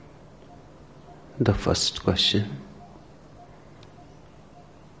The first question.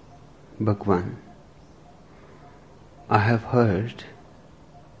 Bhagwan, I have heard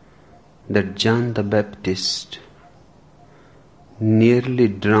that John the Baptist nearly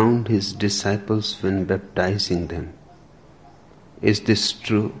drowned his disciples when baptizing them. Is this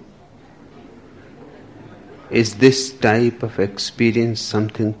true? Is this type of experience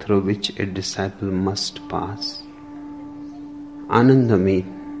something through which a disciple must pass?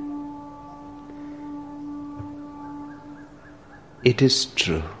 Anandamit, it is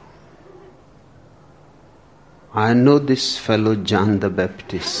true. I know this fellow John the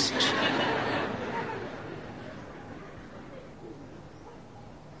Baptist.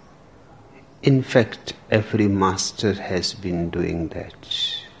 In fact, every master has been doing that.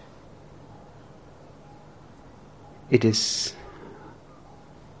 It is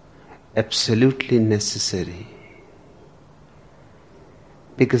absolutely necessary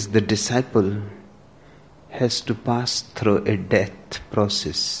because the disciple has to pass through a death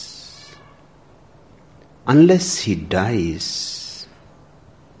process. Unless he dies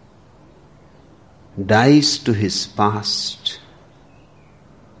to his past,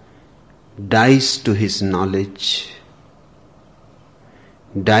 dies to his knowledge,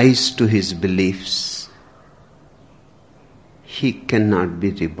 dies to his beliefs, he cannot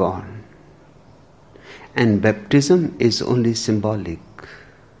be reborn. And baptism is only symbolic.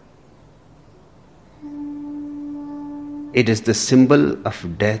 It is the symbol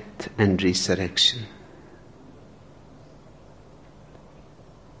of death and resurrection.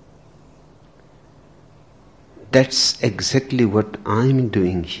 That's exactly what I'm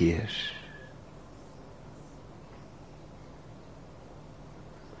doing here.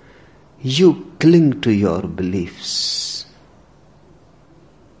 You cling to your beliefs,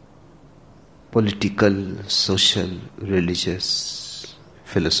 political, social, religious,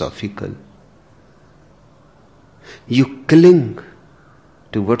 philosophical. You cling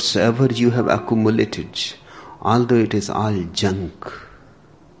to whatsoever you have accumulated, although it is all junk,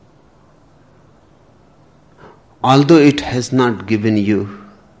 although it has not given you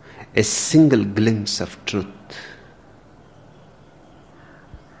a single glimpse of truth.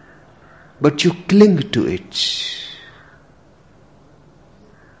 But you cling to it.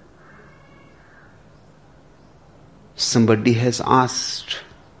 Somebody has asked,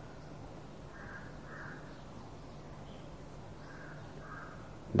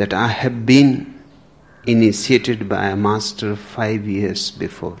 that I have been initiated by a master 5 years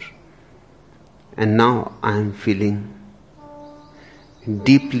before, and now I am feeling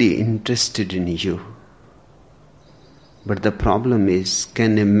deeply interested in you. But the problem is,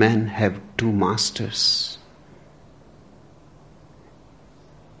 can a man have two masters?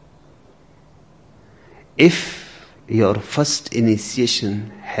 If your first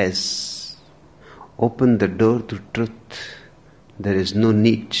initiation has opened the door to truth, there is no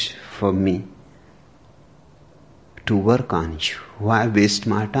need for me to work on you. Why waste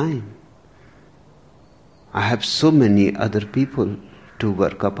my time? I have so many other people to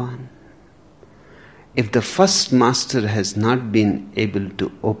work upon. If the first master has not been able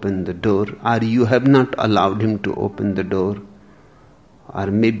to open the door, or you have not allowed him to open the door, or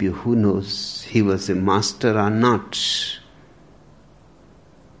maybe who knows, he was a master or not,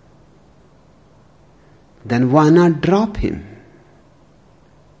 then why not drop him?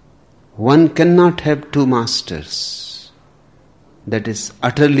 One cannot have two masters. That is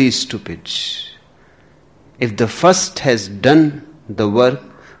utterly stupid. If the first has done the work,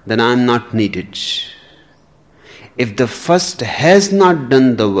 then I am not needed. If the first has not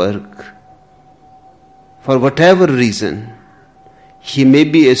done the work, for whatever reason, he may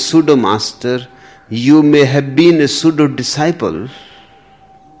be a pseudo-master, you may have been a pseudo-disciple.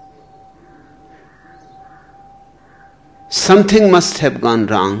 Something must have gone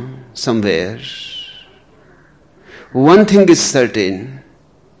wrong somewhere. One thing is certain,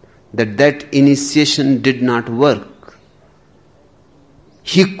 that initiation did not work.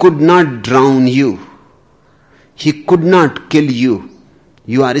 He could not drown you. He could not kill you.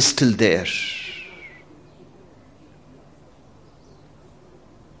 You are still there.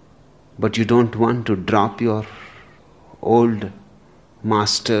 But you don't want to drop your old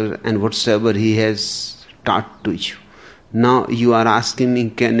master and whatsoever he has taught to you. Now you are asking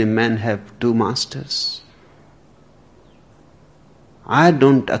me, can a man have two masters? I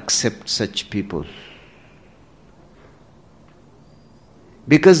don't accept such people.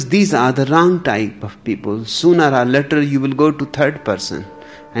 Because these are the wrong type of people. Sooner or later you will go to third person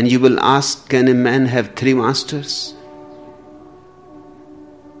and you will ask, can a man have three masters?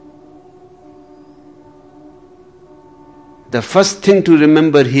 The first thing to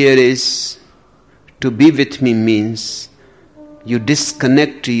remember here is To be with me means you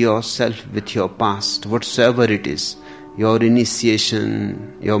disconnect yourself with your past, whatsoever it is, your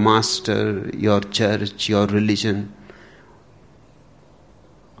initiation, your master, your church, your religion.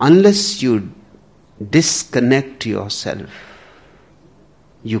 Unless you disconnect yourself,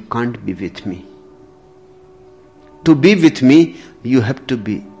 you can't be with me. To be with me, you have to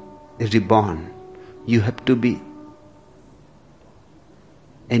be reborn. You have to be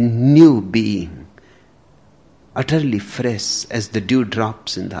a new being, utterly fresh as the dew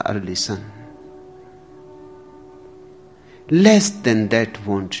drops in the early sun. Less than that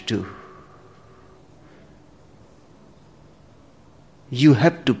won't do. You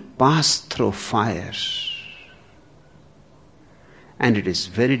have to pass through fire. And it is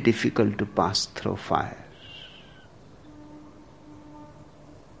very difficult to pass through fire.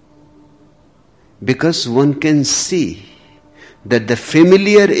 Because one can see that the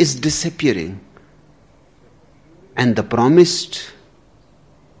familiar is disappearing and the promised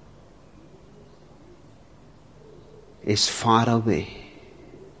is far away.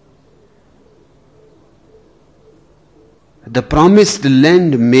 The promised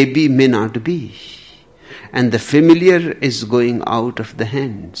land may be, may not be, and the familiar is going out of the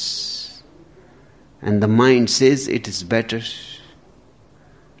hands, and the mind says it is better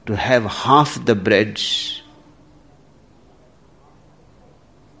to have half the bread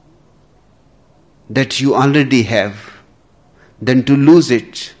that you already have than to lose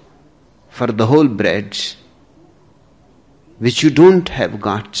it for the whole bread which you don't have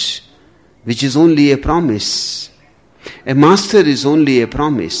got, which is only a promise. A master is only a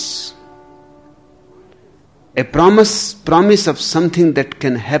promise. A promise of something that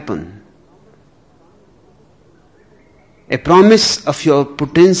can happen. A promise of your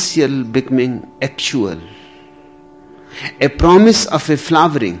potential becoming actual. A promise of a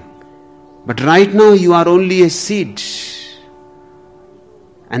flowering. But right now you are only a seed.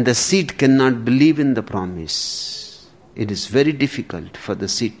 And the seed cannot believe in the promise. It is very difficult for the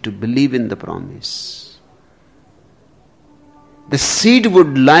seed to believe in the promise. The seed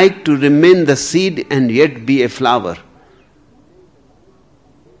would like to remain the seed and yet be a flower.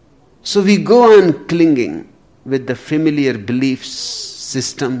 So we go on clinging with the familiar beliefs,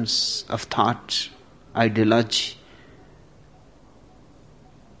 systems of thought, ideology,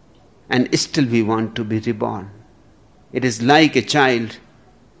 and still we want to be reborn. It is like a child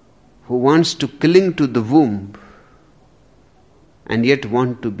who wants to cling to the womb and yet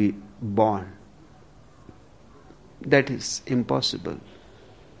want to be born. That is impossible.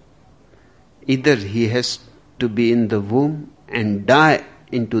 Either he has to be in the womb and die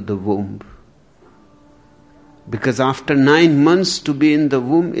into the womb, because after 9 months to be in the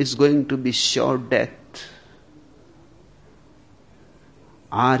womb is going to be sure death,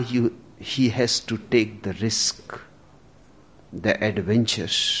 or he has to take the risk, the adventure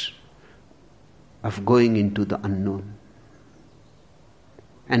of going into the unknown.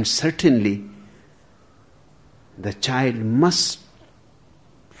 And certainly the child must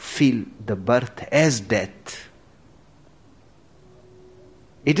feel the birth as death.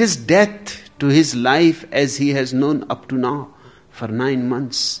 It is death to his life as he has known up to now for 9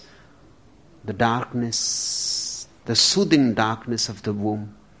 months. The darkness, the soothing darkness of the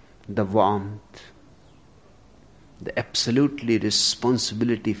womb, the warmth, the absolutely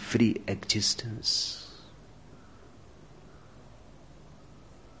responsibility-free existence.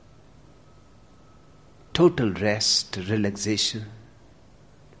 Total rest, relaxation.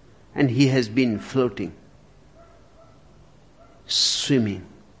 And he has been floating, swimming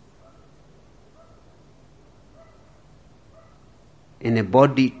in a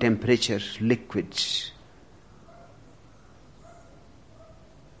body temperature liquid.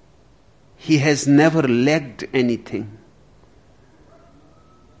 He has never lacked anything.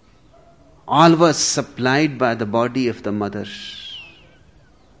 All was supplied by the body of the mother.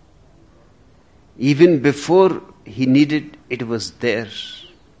 Even before he needed, it was there,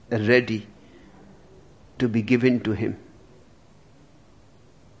 ready to be given to him.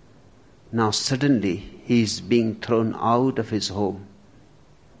 Now suddenly he is being thrown out of his home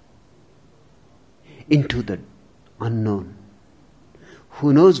into the unknown.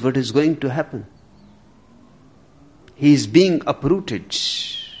 Who knows what is going to happen? He is being uprooted.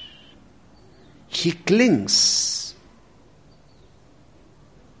 He clings.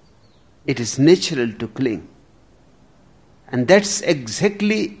 It is natural to cling. And that's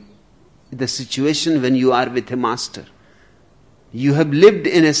exactly the situation when you are with a master. You have lived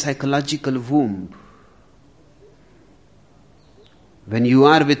in a psychological womb. When you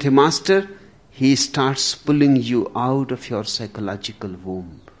are with a master, he starts pulling you out of your psychological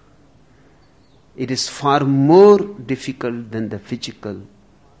womb. It is far more difficult than the physical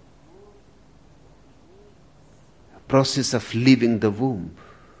process of leaving the womb,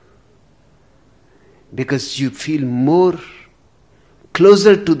 because you feel more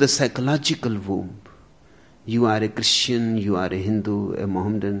closer to the psychological womb. You are a Christian, you are a Hindu, a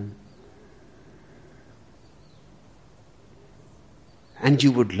Mohammedan, and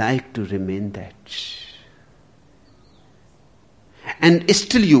you would like to remain that. And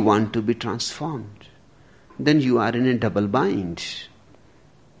still you want to be transformed. Then you are in a double bind.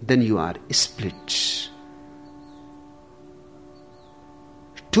 Then you are split.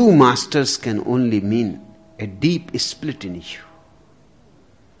 Two masters can only mean a deep split in you.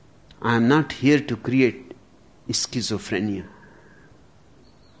 I am not here to create schizophrenia.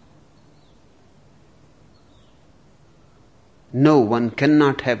 No, one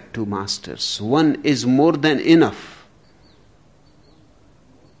cannot have two masters. One is more than enough.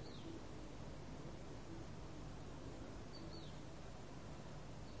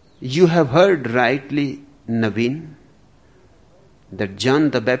 You have heard rightly, Naveen, that John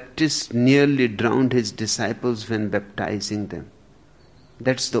the Baptist nearly drowned his disciples when baptizing them.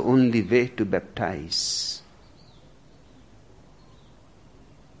 That's the only way to baptize.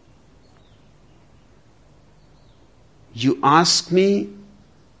 You ask me,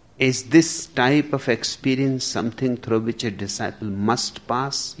 is this type of experience something through which a disciple must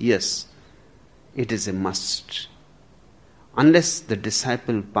pass? Yes, it is a must. Unless the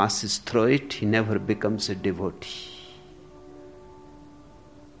disciple passes through it, he never becomes a devotee.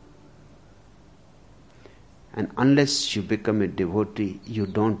 And unless you become a devotee, you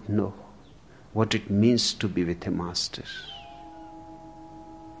don't know what it means to be with a master.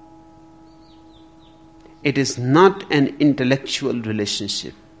 It is not an intellectual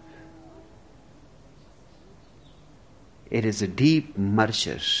relationship. It is a deep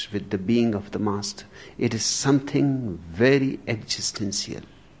merger with the being of the master. It is something very existential.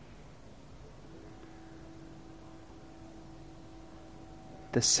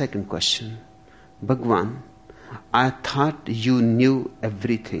 The second question, Bhagwan, I thought you knew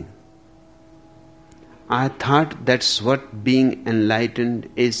everything. I thought that's what being enlightened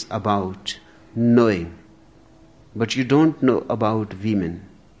is about, knowing. But you don't know about women.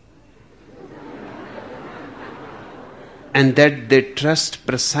 And that they trust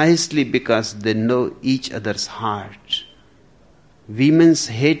precisely because they know each other's heart. Women's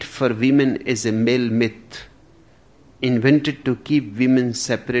hate for women is a male myth, invented to keep women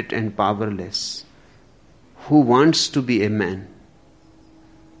separate and powerless. Who wants to be a man?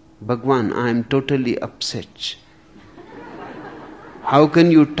 Bhagwan, I am totally upset. How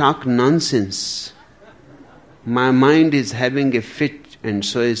can you talk nonsense? My mind is having a fit and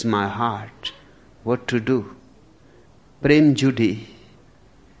so is my heart. What to do? Prem Judy,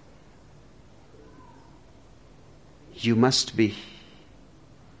 you must be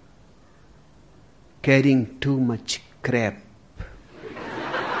carrying too much crap.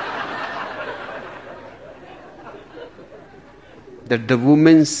 That the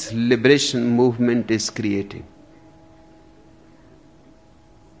women's liberation movement is creating.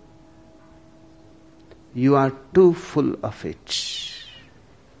 You are too full of it.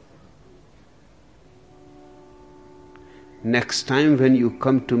 Next time when you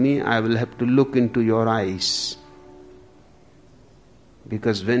come to me, I will have to look into your eyes.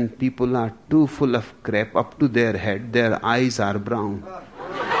 Because when people are too full of crap up to their head, their eyes are brown.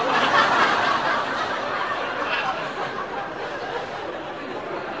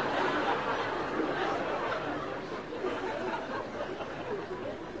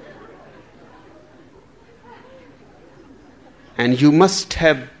 And you must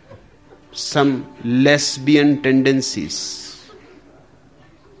have some lesbian tendencies.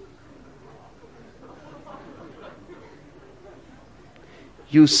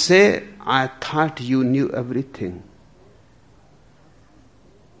 You say, I thought you knew everything.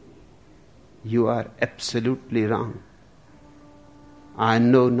 You are absolutely wrong. I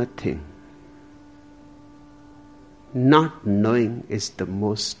know nothing. Not knowing is the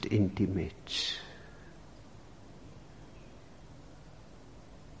most intimate.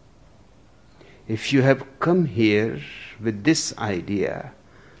 If you have come here with this idea,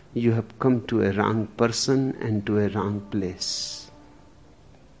 you have come to a wrong person and to a wrong place.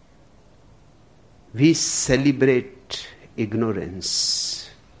 We celebrate ignorance.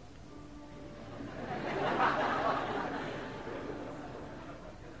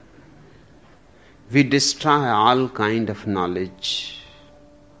 We destroy all kind of knowledge.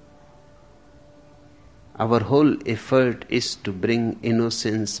 Our whole effort is to bring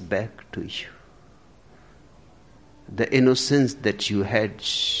innocence back to you. The innocence that you had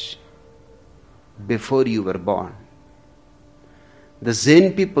before you were born. The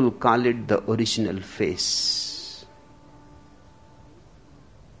Zen people call it the original face.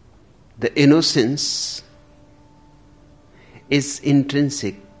 The innocence is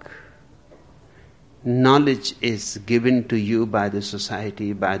intrinsic. Knowledge is given to you by the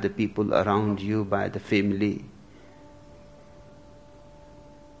society, by the people around you, by the family.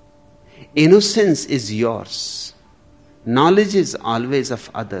 Innocence is yours. Knowledge is always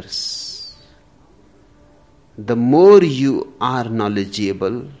of others. The more you are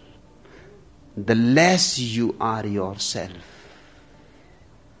knowledgeable, the less you are yourself.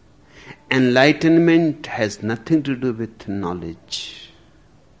 Enlightenment has nothing to do with knowledge.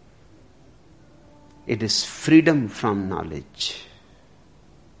 It is freedom from knowledge.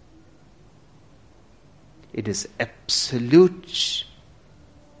 It is absolute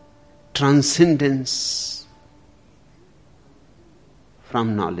transcendence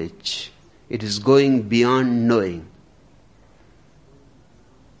from knowledge. It is going beyond knowing.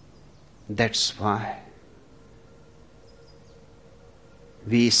 That's why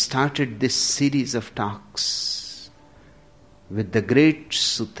we started this series of talks with the great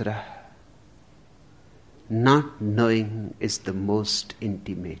sutra, not knowing is the most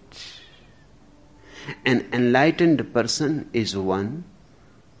intimate. An enlightened person is one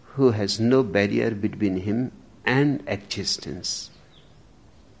who has no barrier between him and existence.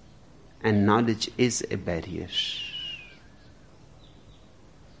 And knowledge is a barrier.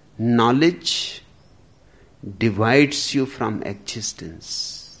 Knowledge divides you from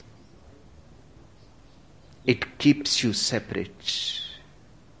existence. It keeps you separate.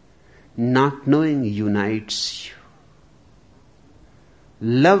 Not knowing unites you.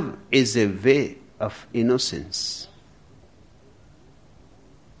 Love is a way of innocence.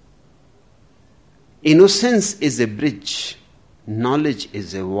 Innocence is a bridge. Knowledge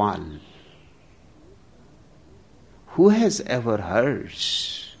is a wall. Who has ever heard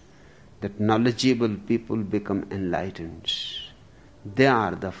that knowledgeable people become enlightened? They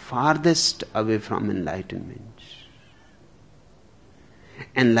are the farthest away from enlightenment.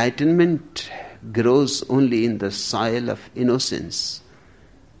 Enlightenment grows only in the soil of innocence.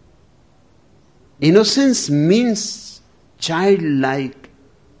 Innocence means childlike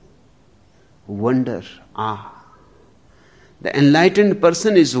wonder, awe. The enlightened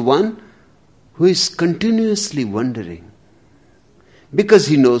person is one who is continuously wondering because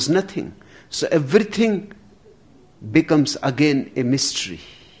he knows nothing. So everything becomes again a mystery.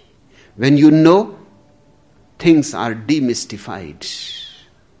 When you know, things are demystified.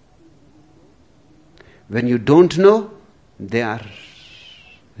 When you don't know, they are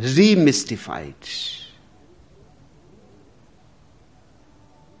remystified.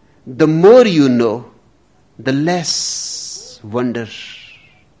 The more you know, the less wonder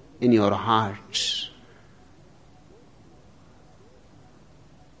in your heart.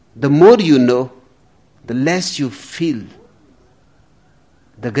 The more you know, the less you feel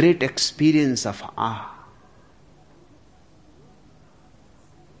the great experience of awe.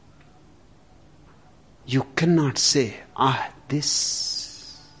 You cannot say,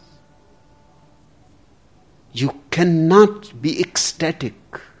 this. You cannot be ecstatic.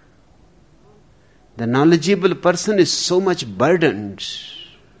 The knowledgeable person is so much burdened.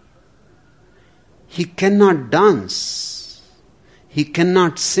 He cannot dance. He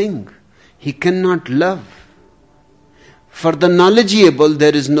cannot sing. He cannot love. For the knowledgeable,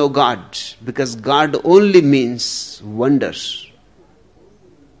 there is no God, because God only means wonder,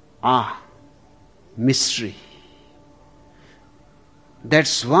 mystery.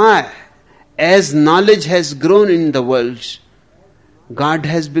 That's why, as knowledge has grown in the world, God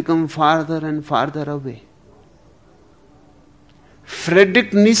has become farther and farther away.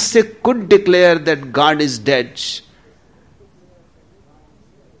 Friedrich Nietzsche could declare that God is dead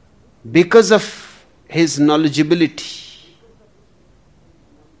because of his knowledgeability.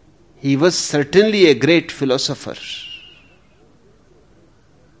 He was certainly a great philosopher.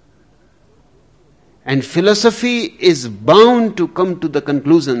 And philosophy is bound to come to the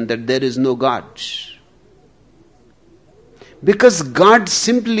conclusion that there is no God. Because God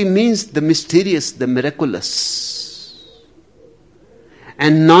simply means the mysterious, the miraculous.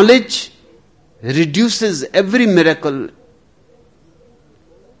 And knowledge reduces every miracle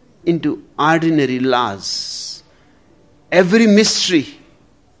into ordinary laws. Every mystery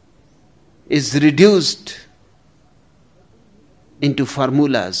is reduced into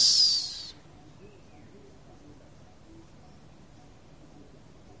formulas.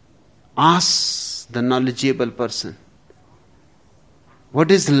 Ask the knowledgeable person, what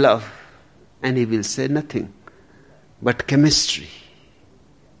is love? And he will say nothing but chemistry.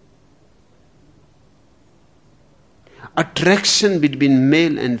 attraction between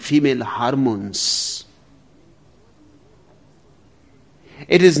male and female hormones.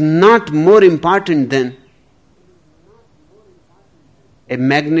 It is not more important than a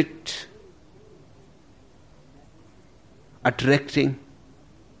magnet attracting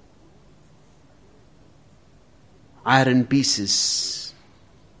iron pieces.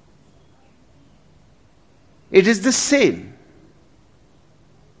 It is the same.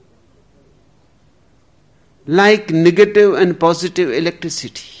 Like negative and positive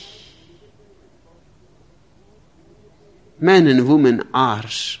electricity. Man and woman are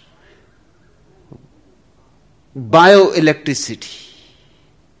bioelectricity.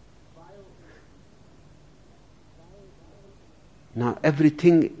 Now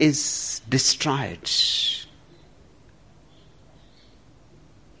everything is destroyed.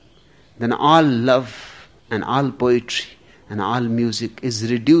 Then all love and all poetry and all music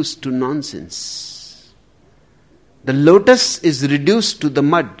is reduced to nonsense. The lotus is reduced to the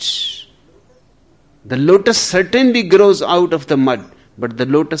mud. The lotus certainly grows out of the mud, but the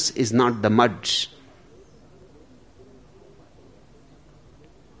lotus is not the mud.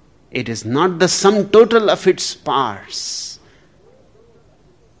 It is not the sum total of its parts.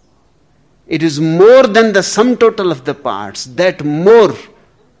 It is more than the sum total of the parts. That more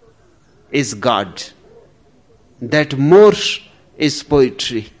is God. That more is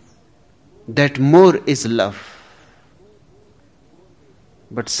poetry. That more is love.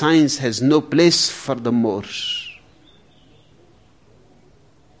 But science has no place for the more.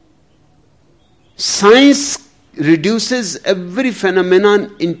 Science reduces every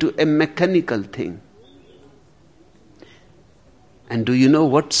phenomenon into a mechanical thing. And do you know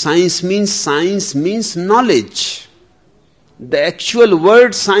what science means? Science means knowledge. The actual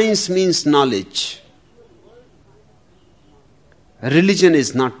word science means knowledge. Religion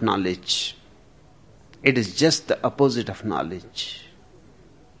is not knowledge. It is just the opposite of knowledge.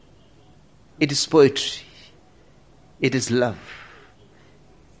 It is poetry. It is love.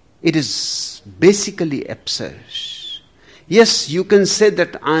 It is basically absurd. Yes, you can say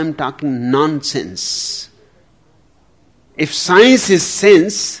that I am talking nonsense. If science is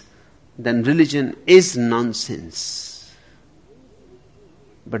sense, then religion is nonsense.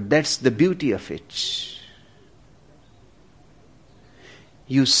 But that's the beauty of it.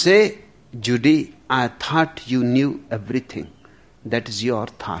 You say, Judy, I thought you knew everything. That is your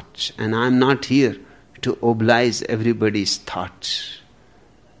thought. And I am not here to oblige everybody's thoughts.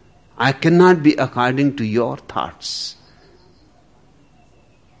 I cannot be according to your thoughts.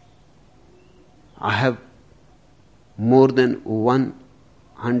 I have more than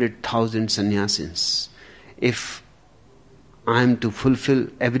 100,000 sannyasis. If I am to fulfill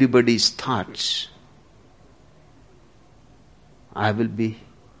everybody's thoughts, I will be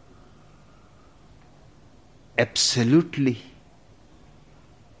absolutely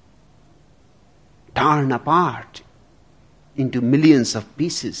torn apart into millions of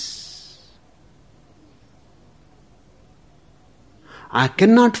pieces. I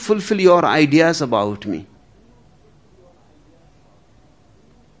cannot fulfill your ideas about me.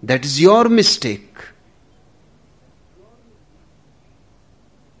 That is your mistake.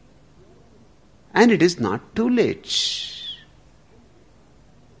 And it is not too late.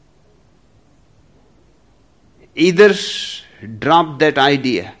 Either drop that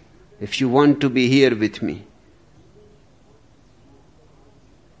idea if you want to be here with me.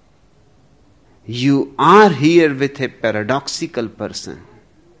 You are here with a paradoxical person,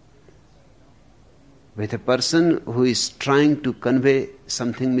 with a person who is trying to convey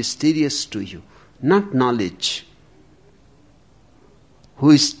something mysterious to you, not knowledge,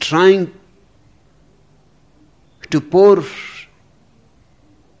 who is trying to pour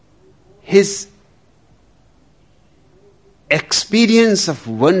his experience of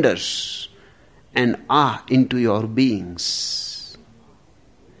wonders and awe into your beings.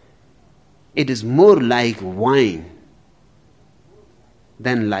 It is more like wine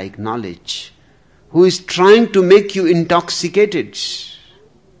than like knowledge, who is trying to make you intoxicated,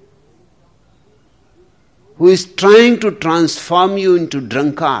 who is trying to transform you into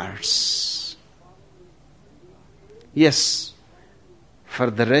drunkards. Yes, for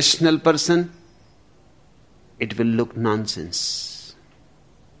the rational person, it will look nonsense.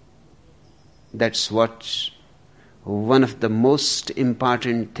 That's what one of the most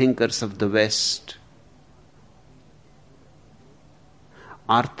important thinkers of the West,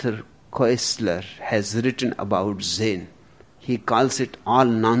 Arthur Koestler, has written about Zen. He calls it all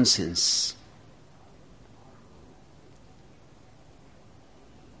nonsense.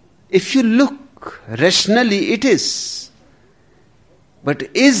 If you look rationally, it is. But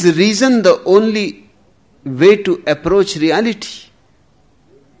is reason the only way to approach reality.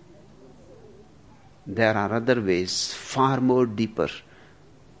 There are other ways, far more deeper,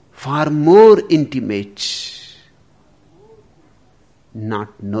 far more intimate.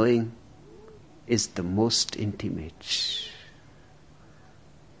 Not knowing is the most intimate.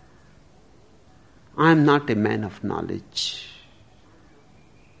 I am not a man of knowledge.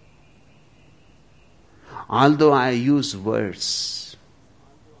 Although I use words,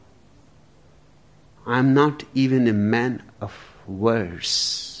 I am not even a man of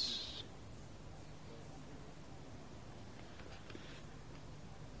words.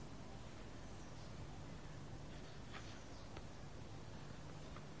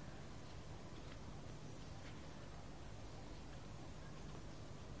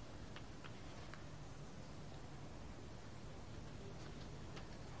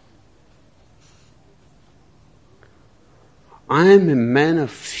 I am a man of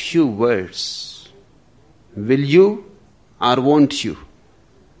few words. Will you or won't you?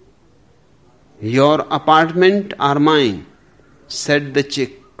 Your apartment or mine, said the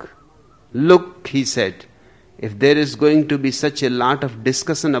chick. Look, he said, if there is going to be such a lot of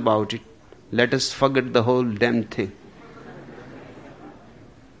discussion about it, let us forget the whole damn thing.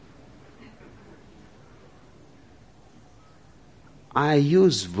 I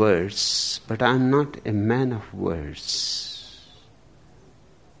use words, but I am not a man of words.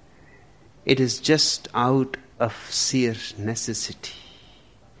 It is just out of sheer necessity.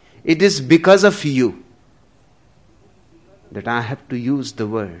 It is because of you that I have to use the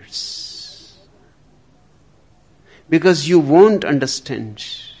words. Because you won't understand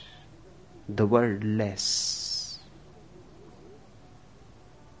the word less.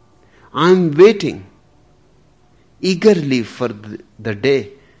 I am waiting eagerly for the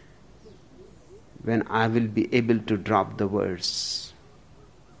day when I will be able to drop the words.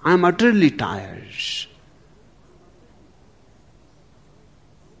 I am utterly tired.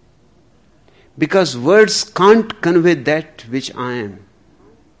 Because words can't convey that which I am.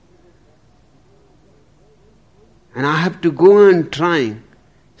 And I have to go on trying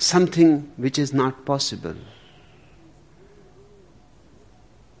something which is not possible.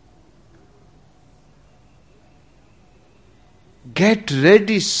 Get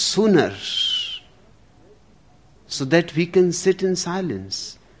ready sooner so that we can sit in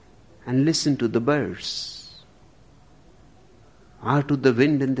silence and listen to the birds or to the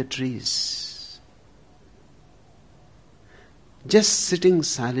wind in the trees. Just sitting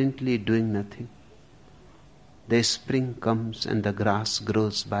silently doing nothing. The spring comes and the grass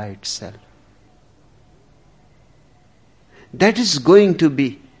grows by itself. That is going to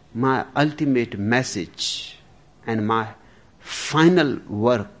be my ultimate message and my final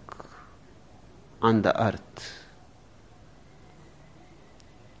work on the earth.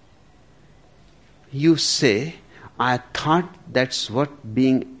 You say, I thought that's what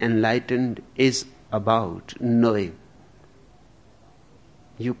being enlightened is about, knowing.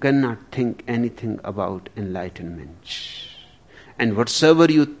 You cannot think anything about enlightenment. And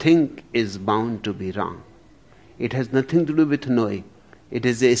whatsoever you think is bound to be wrong. It has nothing to do with knowing. It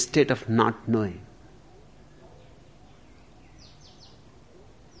is a state of not knowing.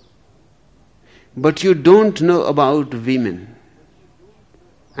 But you don't know about women.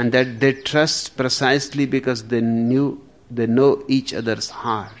 And that they trust precisely because they know each other's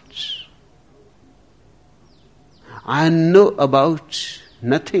hearts. I know about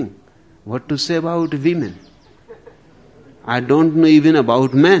nothing. What to say about women? I don't know even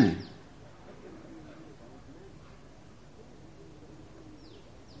about men.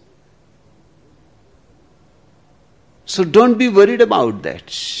 So don't be worried about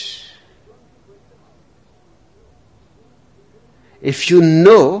that. If you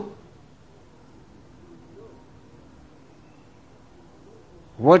know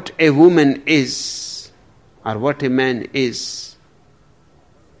what a woman is or what a man is,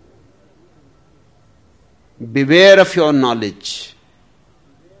 beware of your knowledge,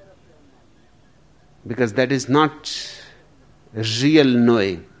 because that is not real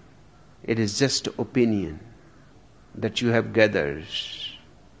knowing. It is just opinion that you have gathered.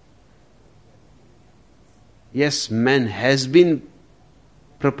 Yes, man has been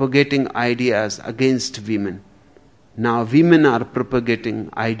propagating ideas against women. Now women are propagating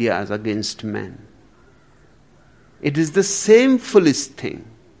ideas against men. It is the same foolish thing.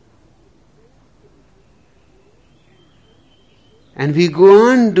 And we go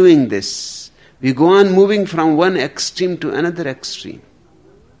on doing this. We go on moving from one extreme to another extreme.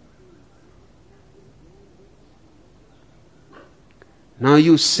 Now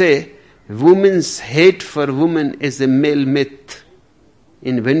you say, women's hate for women is a male myth.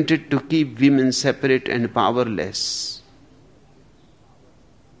 invented to keep women separate and powerless.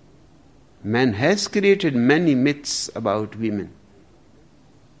 Man has created many myths about women.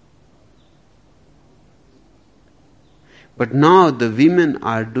 But now the women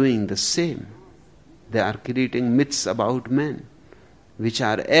are doing the same. They are creating myths about men, which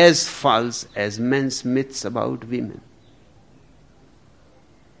are as false as men's myths about women.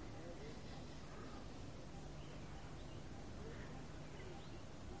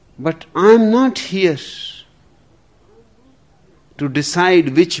 But I am not here to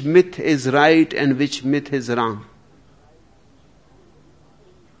decide which myth is right and which myth is wrong.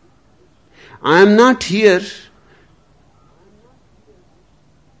 I am not here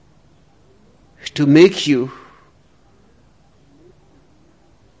to make you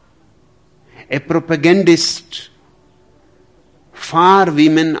a propagandist for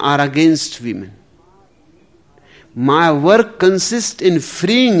women or against women. My work consists in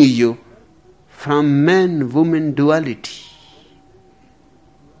freeing you from man-woman duality.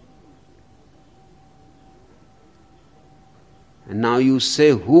 And now you say,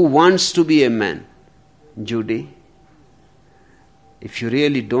 who wants to be a man? Judy, if you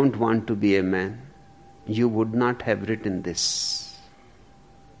really don't want to be a man, you would not have written this.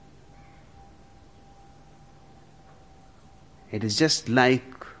 It is just like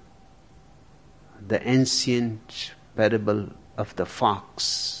the ancient parable of the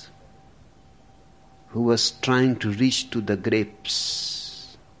fox who was trying to reach to the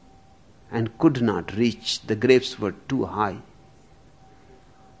grapes and could not reach. The grapes were too high.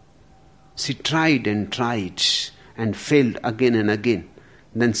 She tried and tried and failed again and again.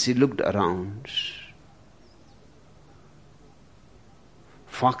 Then she looked around.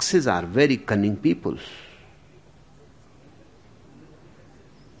 Foxes are very cunning people.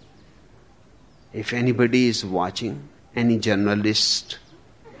 If anybody is watching, any journalist,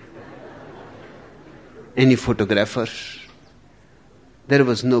 any photographer, there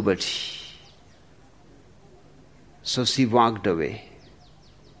was nobody. So she walked away.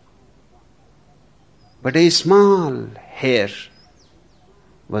 But a small hare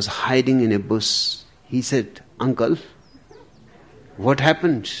was hiding in a bush. He said, "Uncle, what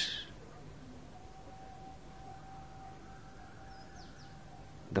happened?"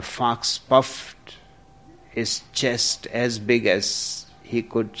 The fox puffed his chest as big as he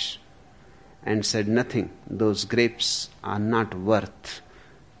could and said, "Nothing. Those grapes are not worth.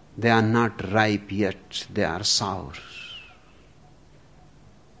 They are not ripe yet. They are sour."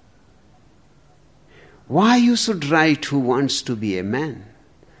 Why you should write who wants to be a man?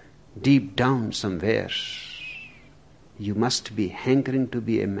 Deep down somewhere, you must be hankering to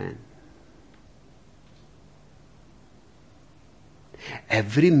be a man.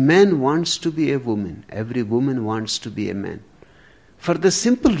 Every man wants to be a woman. Every woman wants to be a man. For the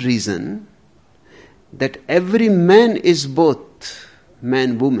simple reason that every man is both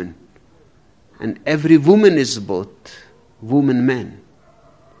man, woman, and every woman is both woman, man.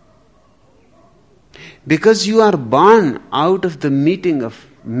 Because you are born out of the meeting of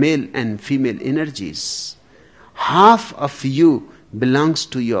male and female energies. Half of you belongs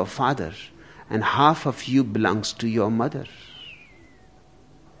to your father and half of you belongs to your mother.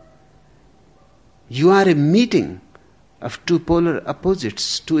 You are a meeting of two polar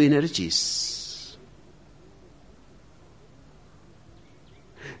opposites, two energies.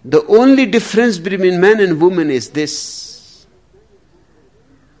 The only difference between man and woman is this,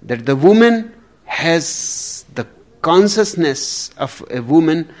 that the woman has the consciousness of a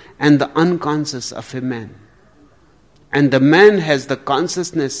woman and the unconscious of a man. And the man has the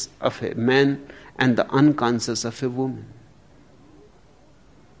consciousness of a man and the unconscious of a woman.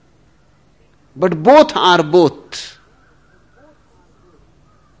 But both are both.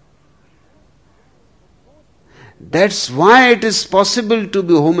 That's why it is possible to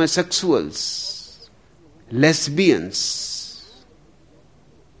be homosexuals, lesbians.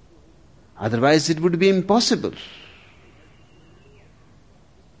 Otherwise it would be impossible.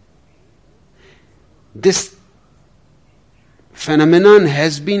 This phenomenon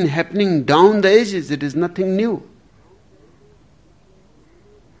has been happening down the ages. It is nothing new.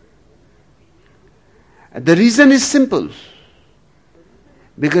 The reason is simple.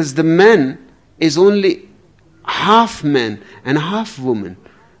 Because the man is only half man and half woman.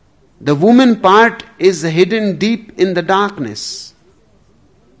 The woman part is hidden deep in the darkness.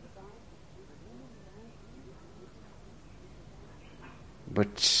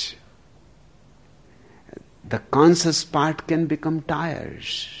 But the conscious part can become tired.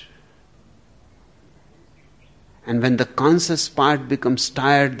 And when the conscious part becomes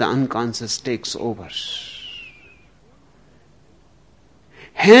tired, the unconscious takes over.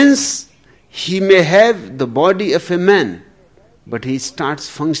 Hence, he may have the body of a man, but he starts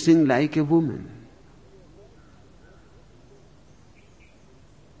functioning like a woman.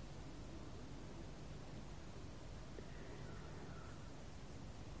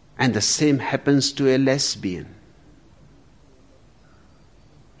 And the same happens to a lesbian.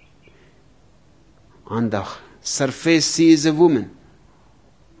 On the surface, she is a woman,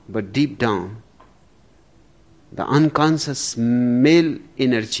 but deep down, the unconscious male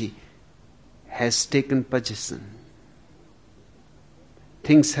energy has taken possession.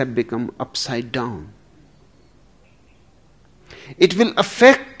 Things have become upside down. It will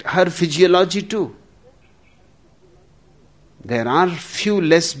affect her physiology too. There are few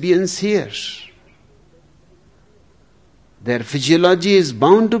lesbians here. Their physiology is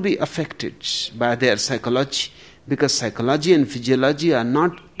bound to be affected by their psychology, because psychology and physiology are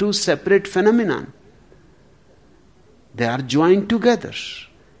not two separate phenomena. They are joined together.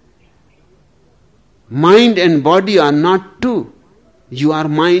 Mind and body are not two. You are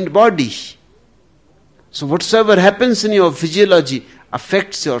mind-body. So whatsoever happens in your physiology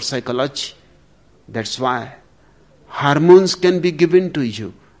affects your psychology. That's why hormones can be given to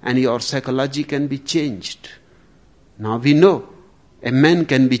you and your psychology can be changed. Now we know a man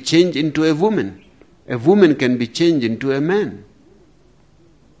can be changed into a woman. A woman can be changed into a man.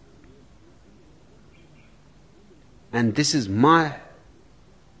 And this is my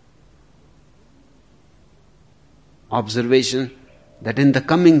observation, that in the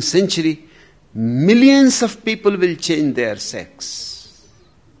coming century, millions of people will change their sex.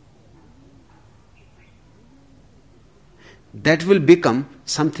 That will become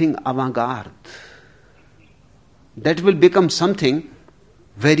something avant-garde. That will become something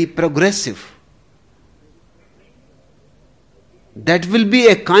very progressive. That will be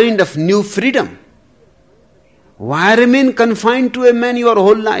a kind of new freedom. Why remain confined to a man your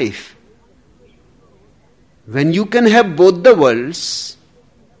whole life? When you can have both the worlds,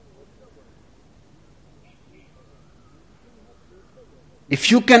 if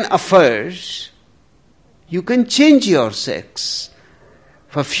you can afford, you can change your sex.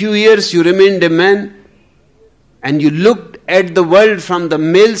 For a few years you remained a man and you looked at the world from the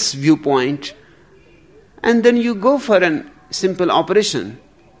male's viewpoint, and then you go for a simple operation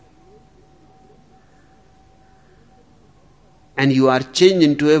and you are changed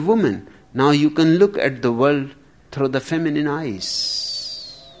into a woman. Now you can look at the world through the feminine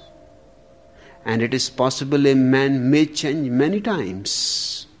eyes. And it is possible a man may change many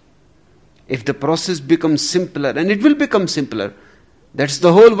times. If the process becomes simpler, and it will become simpler, that's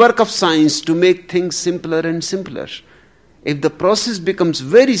the whole work of science, to make things simpler and simpler. If the process becomes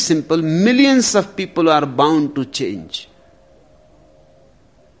very simple, millions of people are bound to change.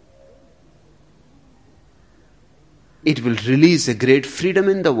 It will release a great freedom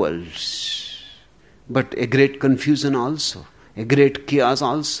in the world, but a great confusion also, a great chaos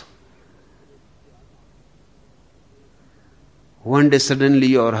also. One day suddenly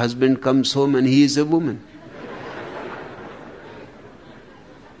your husband comes home and he is a woman.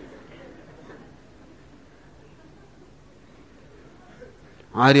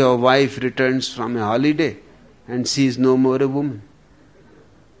 Or your wife returns from a holiday and she is no more a woman.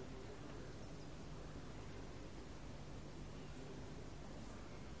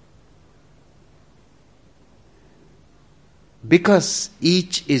 Because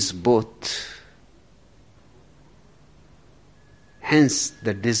each is both. Hence,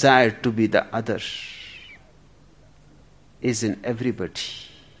 the desire to be the other is in everybody.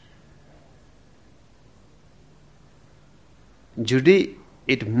 Judy,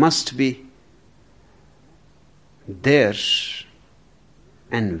 it must be there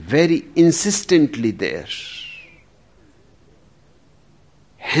and very insistently there.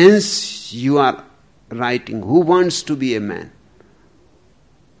 Hence, you are writing, who wants to be a man?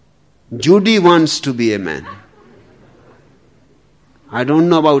 Judy wants to be a man. I don't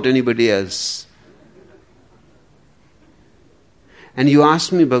know about anybody else. And you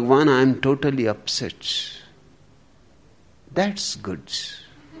ask me, Bhagwan, I am totally upset. That's good.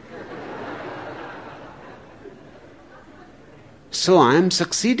 So I am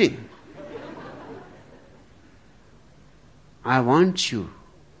succeeding. I want you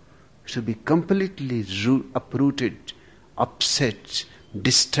to be completely uprooted, upset,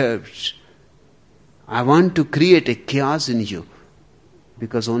 disturbed. I want to create a chaos in you,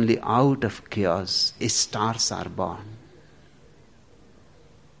 because only out of chaos stars are born.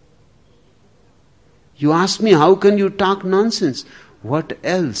 You ask me, how can you talk nonsense? What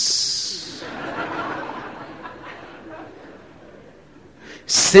else?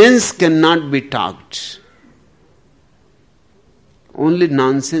 Sense cannot be talked. only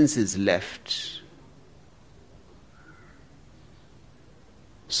nonsense is left.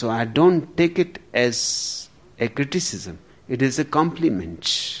 So I don't take it as a criticism. It is a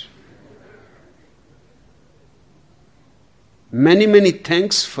compliment. Many, many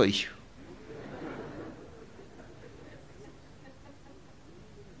thanks for you.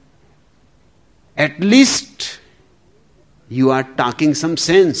 At least you are talking some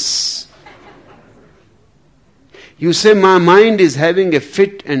sense. You say, my mind is having a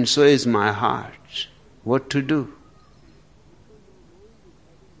fit and so is my heart. What to do?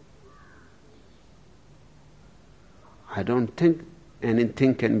 I don't think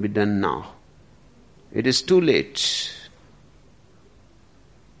anything can be done now. It is too late.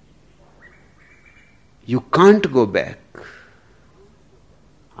 You can't go back.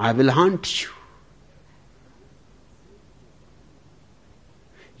 I will haunt you.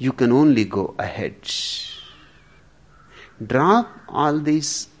 You can only go ahead. Drop all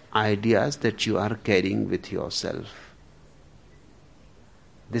these ideas that you are carrying with yourself.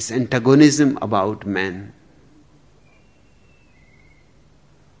 This antagonism about man.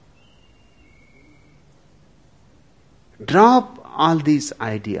 Drop all these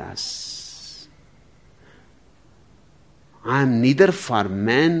ideas. I am neither for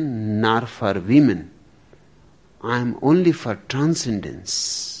men nor for women. I am only for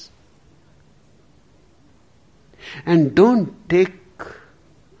transcendence. And don't take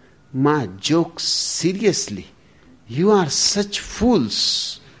my jokes seriously. You are such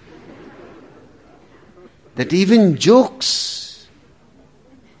fools that even jokes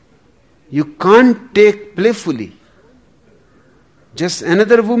you can't take playfully. Just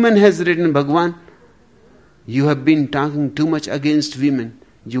another woman has written, Bhagwan, you have been talking too much against women.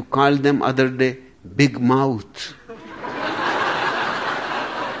 You called them other day big mouth.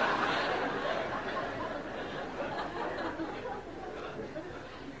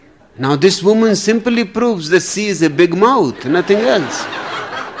 Now this woman simply proves that she is a big mouth, nothing else.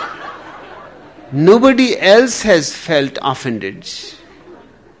 Nobody else has felt offended.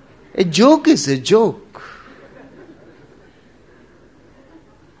 A joke is a joke.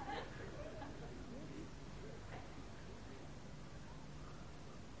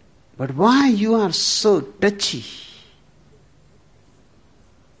 But why you are so touchy?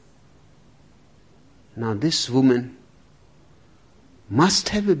 Now this woman must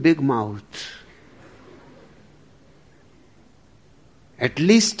have a big mouth. At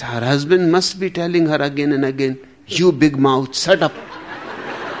least her husband must be telling her again and again, you big mouth, shut up.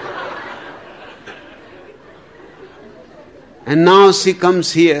 And now she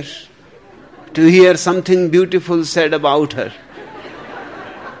comes here to hear something beautiful said about her.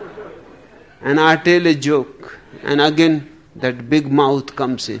 And I tell a joke, and again that big mouth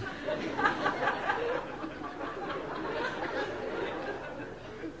comes in.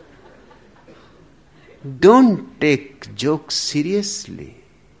 Don't take jokes seriously.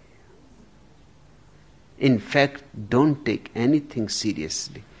 In fact, don't take anything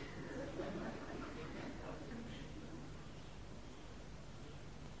seriously.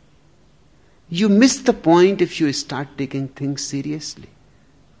 You miss the point if you start taking things seriously.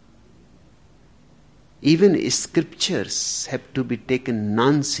 Even scriptures have to be taken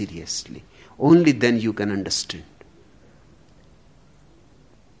non-seriously. Only then you can understand.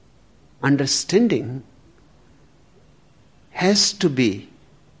 Understanding has to be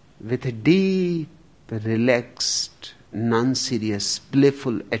with a deep, relaxed, non-serious,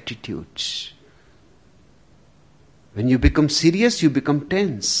 playful attitude. When you become serious, you become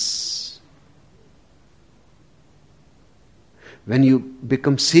tense. When you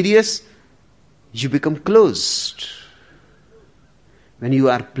become serious, you become closed. When you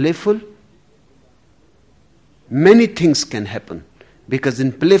are playful, many things can happen, because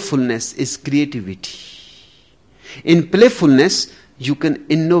in playfulness is creativity. In playfulness, you can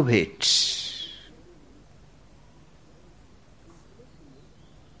innovate.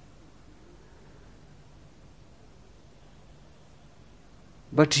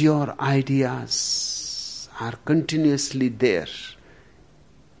 But your ideas are continuously there.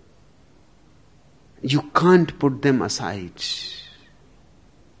 You can't put them aside.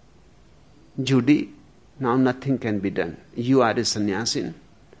 Judy, now nothing can be done. You are a sannyasin.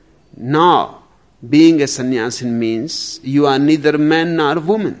 Now, being a sannyasin means you are neither man nor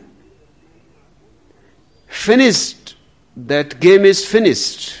woman. Finished. That game is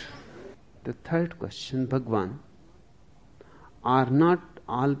finished. The third question, Bhagwan, are not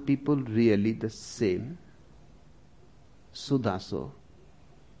all people really the same? Sudaso.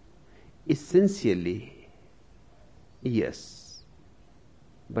 Essentially, yes,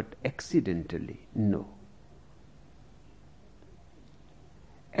 but accidentally, no.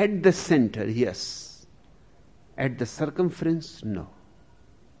 At the center, yes. At the circumference, no.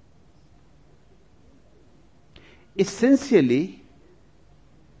 Essentially,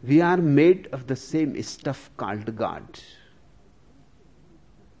 we are made of the same stuff called God.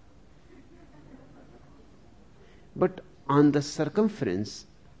 But on the circumference,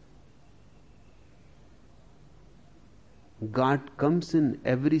 God comes in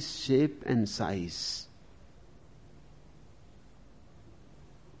every shape and size,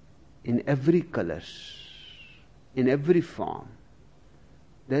 in every color, in every form.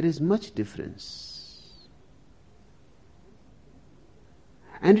 There is much difference.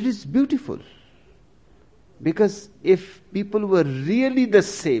 And it is beautiful, because if people were really the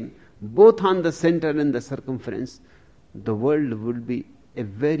same, both on the center and the circumference, the world would be a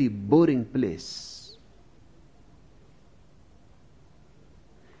very boring place.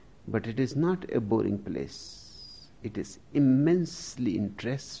 But it is not a boring place. It is immensely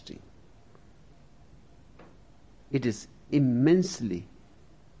interesting. It is immensely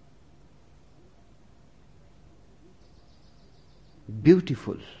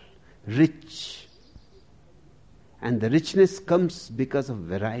beautiful, rich. And the richness comes because of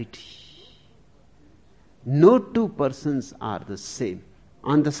variety. No two persons are the same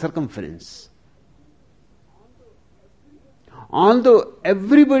on the circumference. Although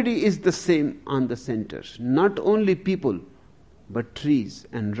everybody is the same on the center, not only people, but trees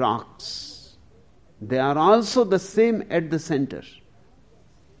and rocks, they are also the same at the center.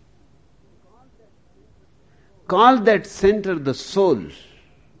 Call that center the soul,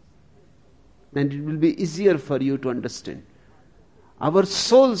 then it will be easier for you to understand. Our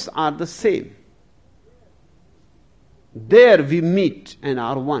souls are the same. There we meet and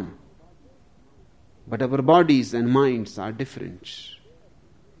are one. But our bodies and minds are different.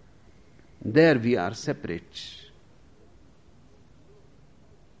 There we are separate.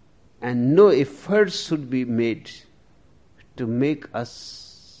 And no effort should be made to make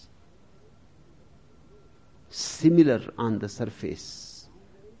us similar on the surface.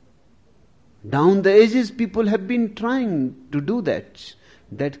 Down the edges, people have been trying to do that.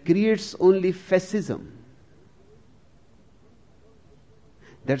 That creates only fascism.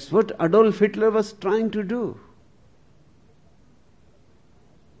 That's what Adolf Hitler was trying to do.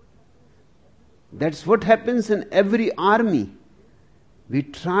 That's what happens in every army. We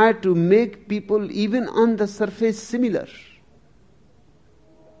try to make people even on the surface similar.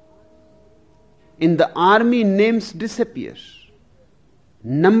 In the army, names disappear.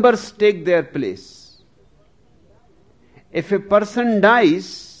 Numbers take their place. If a person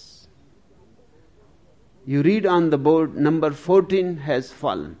dies, you read on the board, number 14 has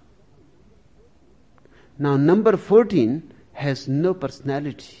fallen. Now, number 14 has no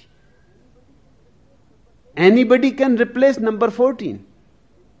personality. Anybody can replace number 14.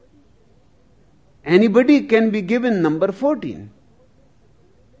 Anybody can be given number 14.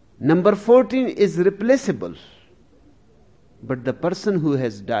 Number 14 is replaceable. But the person who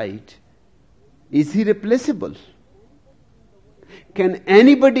has died, is he replaceable? Can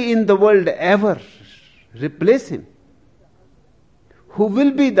anybody in the world ever replace him? Who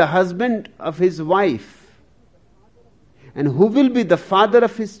will be the husband of his wife? And who will be the father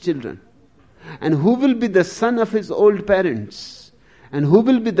of his children? And who will be the son of his old parents? And who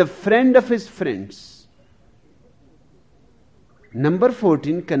will be the friend of his friends? Number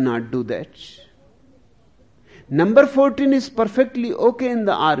 14 cannot do that. Number 14 is perfectly okay in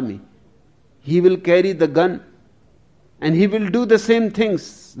the army. He will carry the gun and he will do the same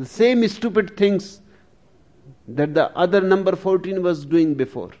things, the same stupid things that the other number 14 was doing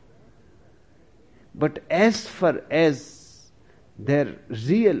before. But as far as their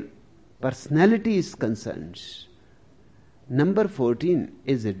real personality is concerned, number 14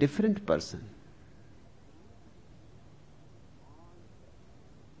 is a different person.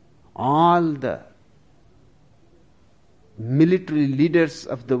 All the military leaders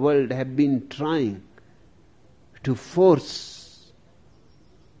of the world have been trying to force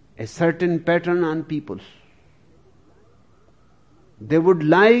a certain pattern on people. They would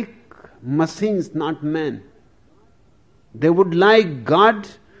like machines, not men. They would like God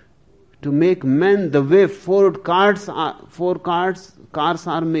to make men the way Ford cars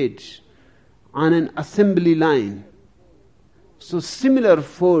are made on an assembly line. So similar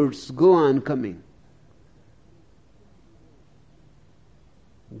Fords go on coming.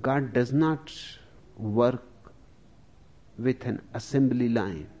 God does not work with an assembly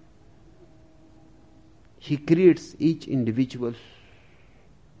line. He creates each individual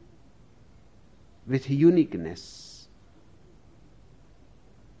with uniqueness.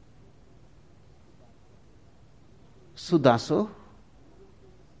 Sudaso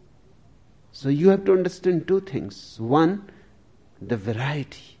So you have to understand two things. One, the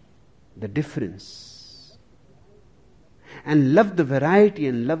variety, the difference. And love the variety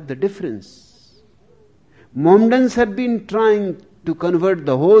and love the difference. Mohammedans have been trying to convert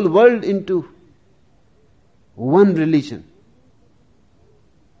the whole world into one religion.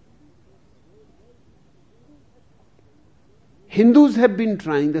 Hindus have been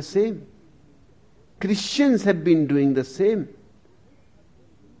trying the same. Christians have been doing the same.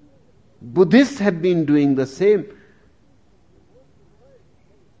 Buddhists have been doing the same.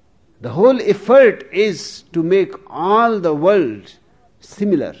 The whole effort is to make all the world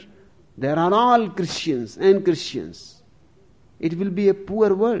similar. There are all Christians and Christians. It will be a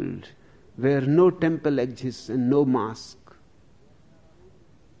poor world where no temple exists and no mosque,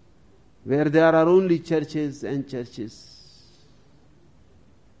 where there are only churches and churches,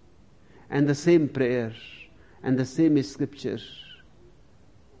 and the same prayer, and the same scripture,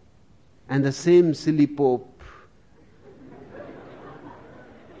 and the same silly pope.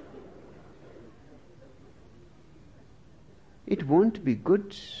 It won't be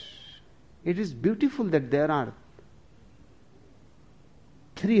good. It is beautiful that there are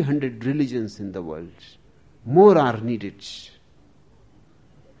 300 religions in the world. More are needed.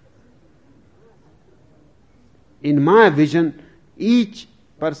 In my vision, each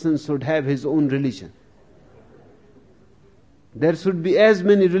person should have his own religion. There should be as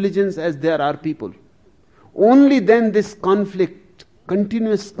many religions as there are people. Only then this conflict,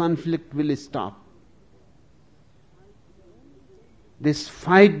 continuous conflict, will stop. This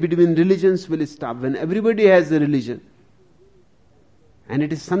fight between religions will stop when everybody has a religion. And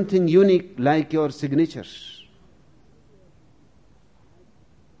it is something unique like your signature.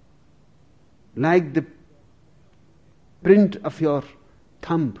 Like the print of your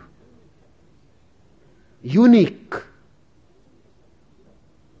thumb. Unique.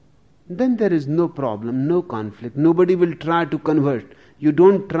 Then there is no problem, no conflict. Nobody will try to convert. You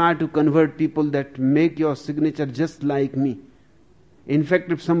don't try to convert people that make your signature just like me. In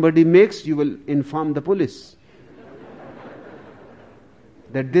fact, if somebody makes, you will inform the police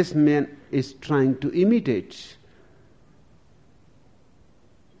that this man is trying to imitate.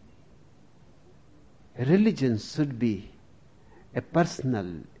 Religion should be a personal,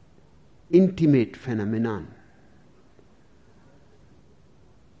 intimate phenomenon.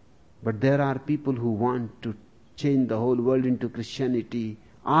 But there are people who want to change the whole world into Christianity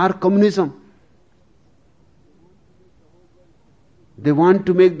or communism. They want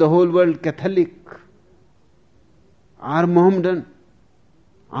to make the whole world Catholic or Mohammedan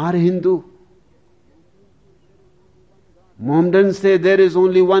or Hindu. Mohammedans say there is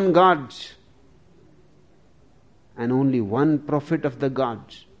only one God and only one prophet of the God.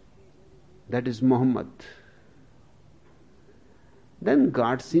 That is Muhammad. Then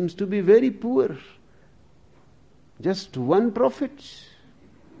God seems to be very poor. Just one prophet.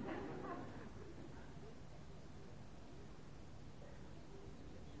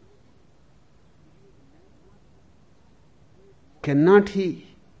 Cannot he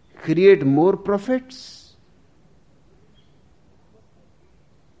create more prophets?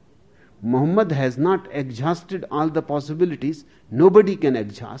 Muhammad has not exhausted all the possibilities. Nobody can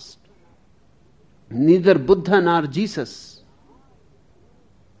exhaust. Neither Buddha nor Jesus.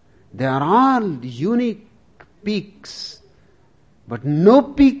 They are all unique peaks, but no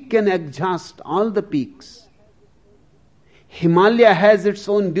peak can exhaust all the peaks. Himalaya has its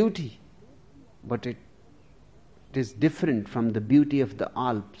own beauty, but it is different from the beauty of the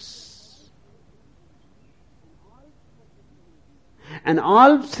Alps. And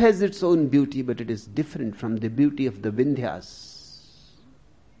Alps has its own beauty, but it is different from the beauty of the Vindhyas.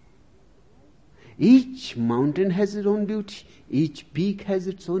 Each mountain has its own beauty. Each peak has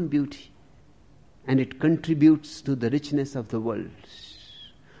its own beauty. And it contributes to the richness of the world.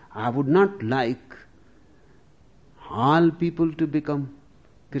 I would not like all people to become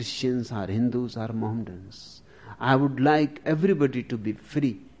Christians or Hindus or Mohammedans. I would like everybody to be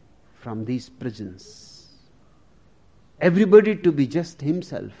free from these prisons. Everybody to be just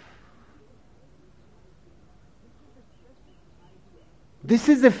himself. This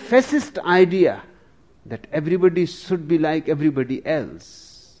is a fascist idea that everybody should be like everybody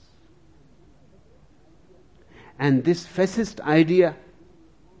else. And this fascist idea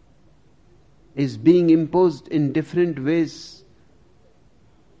is being imposed in different ways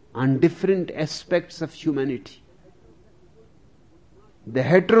on different aspects of humanity. The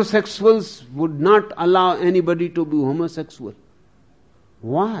heterosexuals would not allow anybody to be homosexual.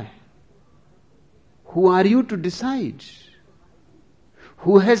 Why? Who are you to decide?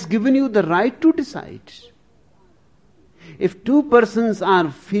 Who has given you the right to decide? If two persons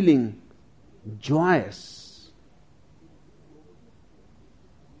are feeling joyous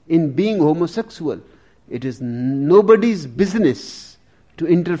in being homosexual. It is nobody's business to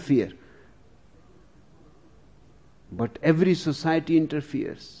interfere. But every society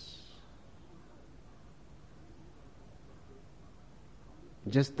interferes.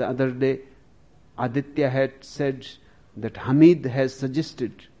 Just the other day, Aditya had said that Hamid has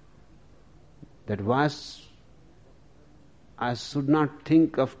suggested that I should not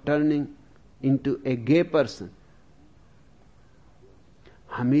think of turning into a gay person.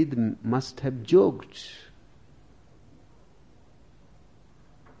 Hamid must have joked.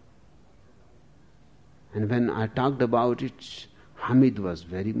 And when I talked about it, Hamid was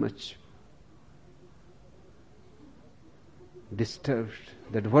very much disturbed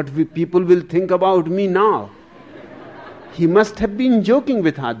that what people will think about me now. He must have been joking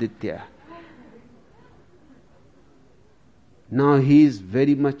with Aditya. Now he is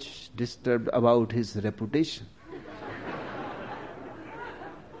very much disturbed about his reputation.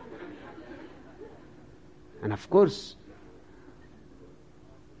 And of course,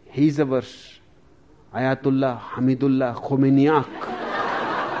 he is our Ayatullah Hamidullah Khomeiniak.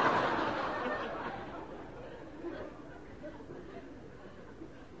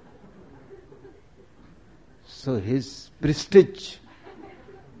 So his prestige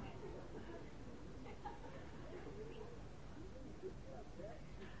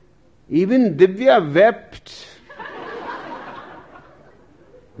even Divya wept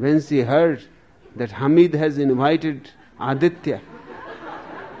when she heard that Hamid has invited Aditya.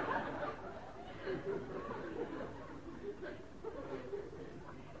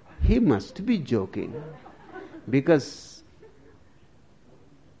 He must be joking, because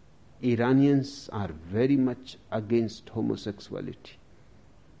Iranians are very much against homosexuality.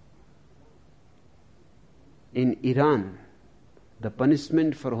 In Iran, the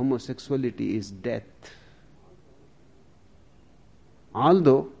punishment for homosexuality is death.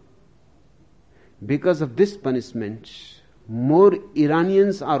 Although, because of this punishment, more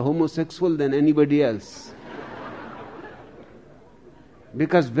Iranians are homosexual than anybody else.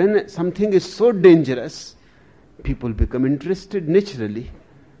 Because when something is so dangerous, people become interested naturally.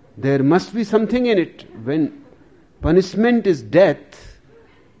 There must be something in it. When punishment is death,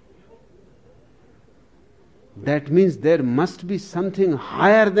 that means there must be something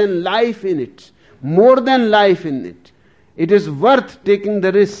higher than life in it, more than life in it. It is worth taking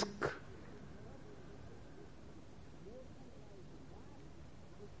the risk.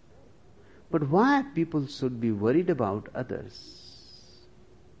 But why people should be worried about others?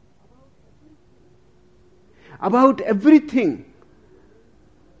 About everything.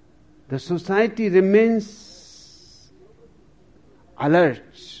 The society remains alert.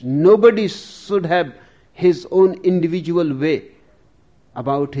 Nobody should have his own individual way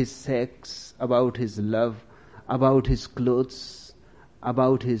about his sex, about his love, about his clothes,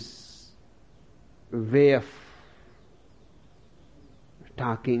 about his way of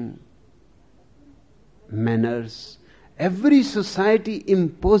talking, manners. Every society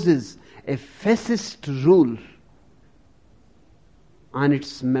imposes a fascist rule on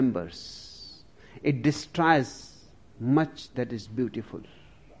its members. It destroys much that is beautiful.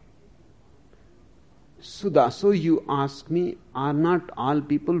 Sudha, so you ask me, are not all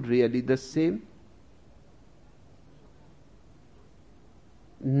people really the same?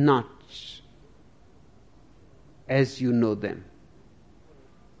 Not as you know them.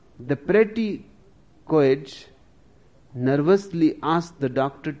 The pretty coed nervously asked the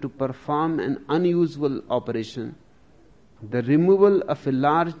doctor to perform an unusual operation, the removal of a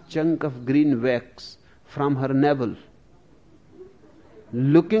large chunk of green wax from her navel.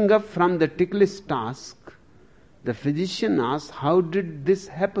 Looking up from the ticklish task, the physician asked, "How did this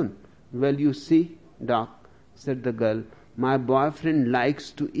happen?" "Well, you see, doc," said the girl, "my boyfriend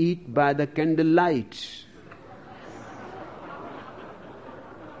likes to eat by the candlelight."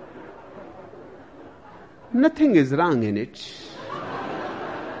 Nothing is wrong in it.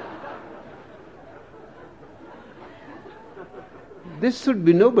 This should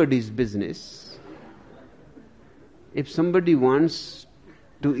be nobody's business. If somebody wants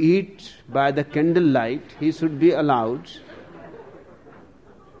to eat by the candlelight, he should be allowed.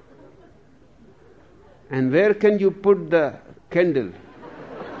 And where can you put the candle?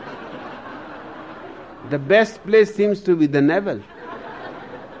 The best place seems to be the navel.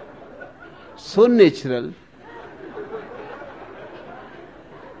 So natural.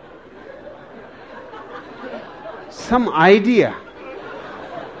 Some idea.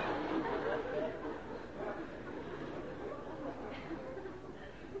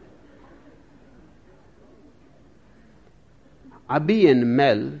 Abhi and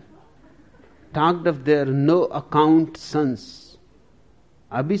Mel talked of their no account sons.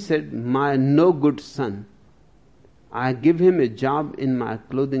 Abhi said, my no good son, I give him a job in my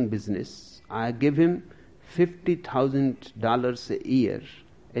clothing business. I give him $50,000 a year,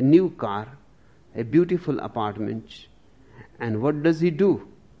 a new car, a beautiful apartment. And what does he do?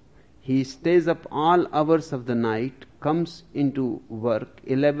 He stays up all hours of the night, comes into work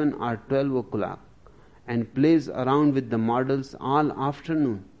 11 or 12 o'clock, and plays around with the models all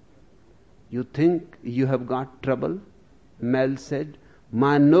afternoon. You think you have got trouble? Mel said,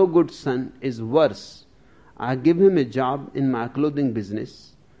 my no good son is worse. I give him a job in my clothing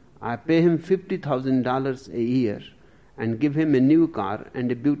business. I pay him $50,000 a year and give him a new car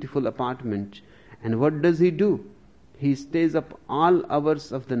and a beautiful apartment. And what does he do? He stays up all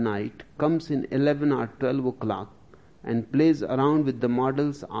hours of the night, comes in 11 or 12 o'clock, and plays around with the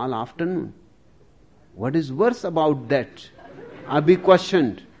models all afternoon. What is worse about that? Abhi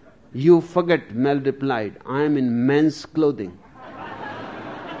questioned. You forget, Mel replied. I am in men's clothing.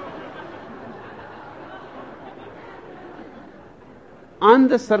 On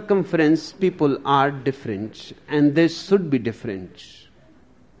the circumference, people are different, and they should be different.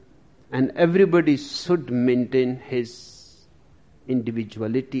 And everybody should maintain his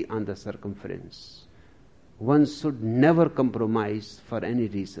individuality on the circumference. One should never compromise for any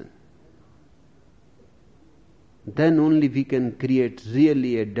reason. Then only we can create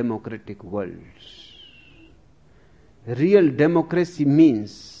really a democratic world. Real democracy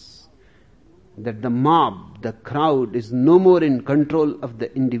means that the mob, the crowd, is no more in control of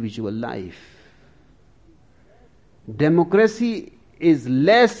the individual life. Democracy is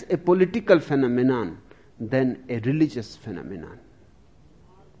less a political phenomenon than a religious phenomenon.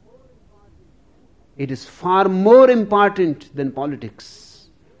 It is far more important than politics.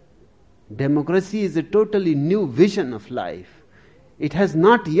 Democracy is a totally new vision of life. It has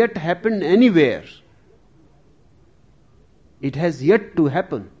not yet happened anywhere. It has yet to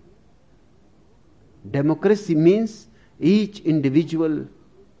happen. Democracy means each individual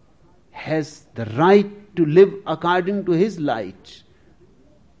has the right to live according to his light.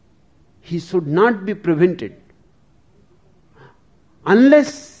 He should not be prevented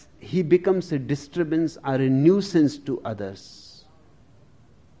unless he becomes a disturbance or a nuisance to others.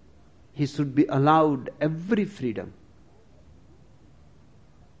 He should be allowed every freedom.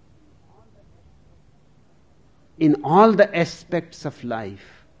 In all the aspects of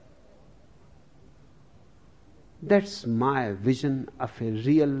life. That's my vision of a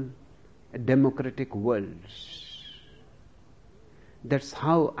real democratic world. That's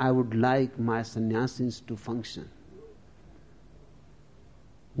how I would like my sannyasis to function.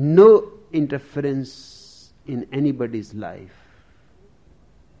 No interference in anybody's life.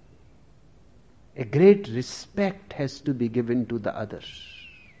 A great respect has to be given to the others.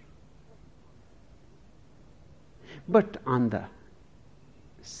 But on the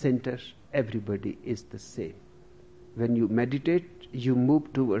center, everybody is the same. When you meditate, you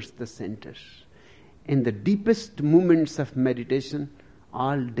move towards the center. In the deepest moments of meditation,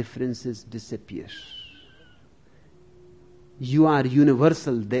 all differences disappear. You are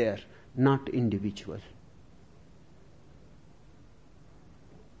universal there, not individual.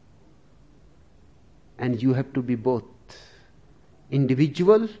 And you have to be both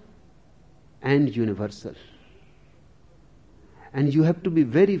individual and universal. And you have to be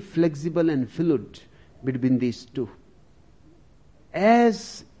very flexible and fluid between these two.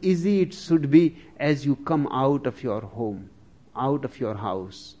 As easy it should be as you come out of your home, out of your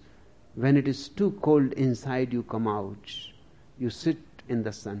house. When it is too cold inside, you come out. You sit in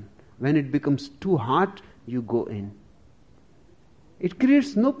the sun. When it becomes too hot, you go in. It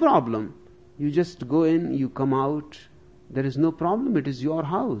creates no problem. You just go in, you come out. There is no problem. It is your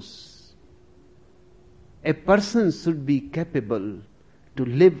house. A person should be capable to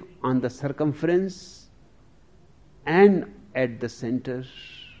live on the circumference and at the center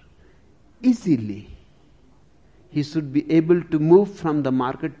easily. He should be able to move from the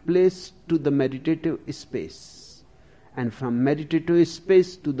marketplace to the meditative space, and from meditative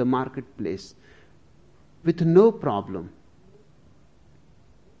space to the marketplace with no problem,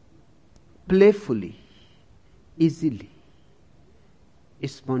 playfully, easily,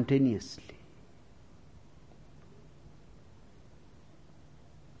 spontaneously.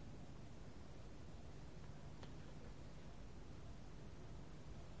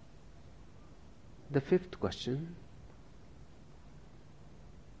 The fifth question.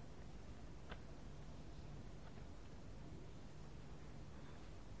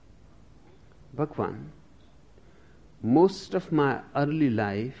 Bhagwan, most of my early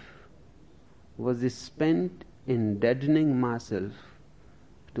life was spent in deadening myself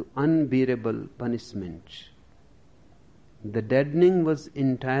to unbearable punishment. The deadening was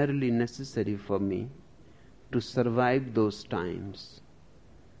entirely necessary for me to survive those times.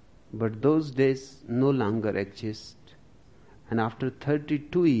 But those days no longer exist, and after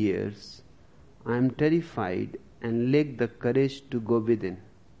 32 years, I am terrified and lack the courage to go within.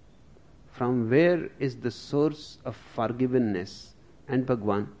 From where is the source of forgiveness? And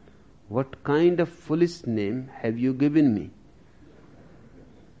Bhagwan, what kind of foolish name have you given me?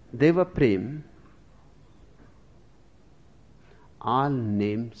 Deva Prem, all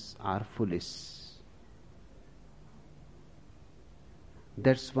names are foolish.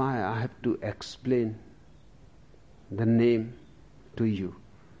 That's why I have to explain the name to you,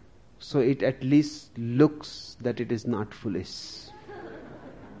 so it at least looks that it is not foolish.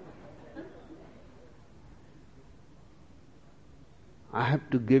 I have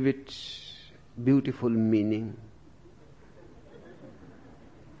to give it beautiful meaning.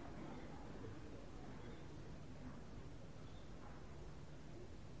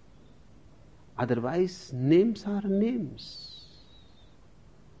 Otherwise, names are names.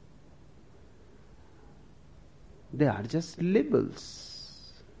 They are just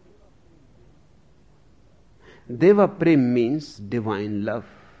labels. Deva Prem means divine love.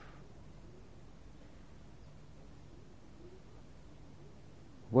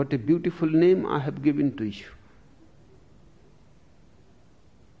 What a beautiful name I have given to you.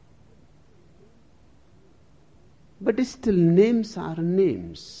 But still, names are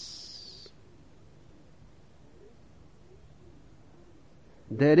names.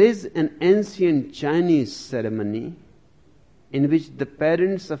 There is an ancient Chinese ceremony in which the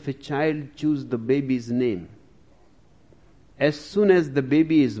parents of a child choose the baby's name. As soon as the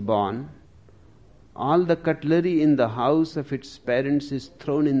baby is born, all the cutlery in the house of its parents is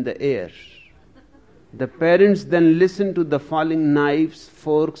thrown in the air. The parents then listen to the falling knives,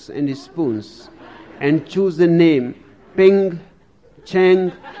 forks, and spoons and choose a name: Ping,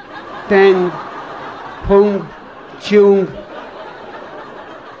 Cheng, Teng, Pung, Chung.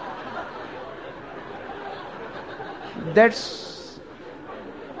 That's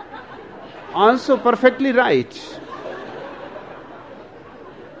also perfectly right.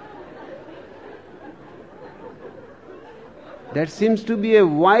 That seems to be a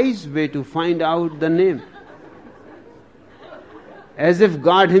wise way to find out the name. As if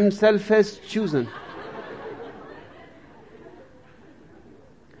God Himself has chosen.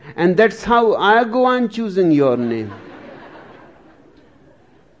 And that's how I go on choosing your name.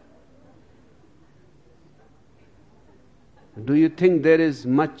 Do you think there is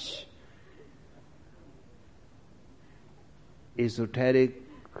much esoteric,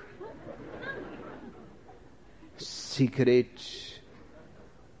 secret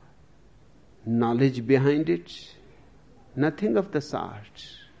knowledge behind it? Nothing of the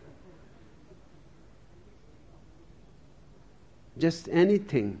sort. Just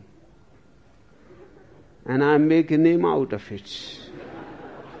anything. And I make a name out of it.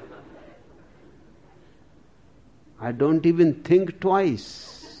 I don't even think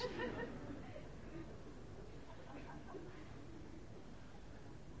twice.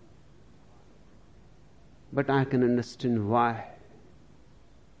 But I can understand why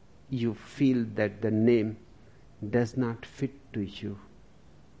you feel that the name does not fit to you.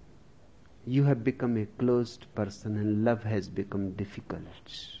 You have become a closed person and love has become difficult.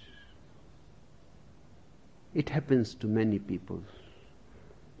 It happens to many people.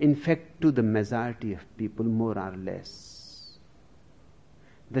 In fact, to the majority of people, more or less.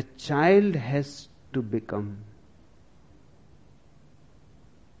 The child has to become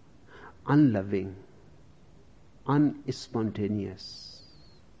unloving, unspontaneous.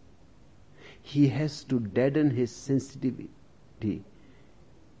 He has to deaden his sensitivity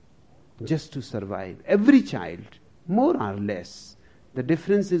just to survive. Every child, more or less. The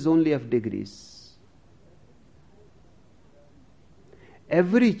difference is only of degrees.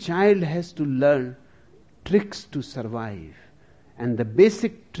 Every child has to learn tricks to survive. And the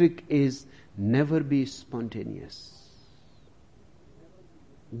basic trick is never be spontaneous.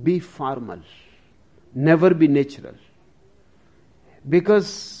 Be formal. Never be natural.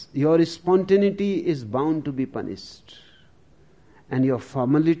 Because your spontaneity is bound to be punished. And your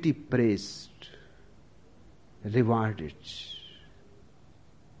formality praised, rewarded.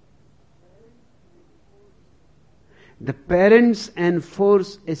 The parents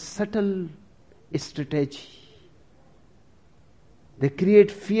enforce a subtle strategy. They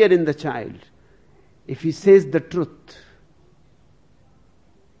create fear in the child. If he says the truth,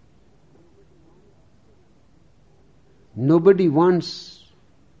 nobody wants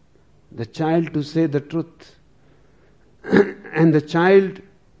the child to say the truth. And the child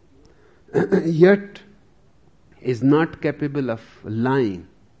yet is not capable of lying,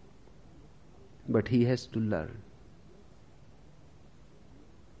 but he has to learn.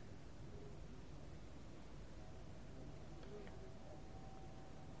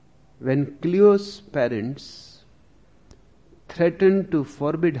 When Cleo's parents threatened to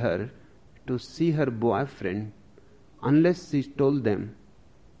forbid her to see her boyfriend unless she told them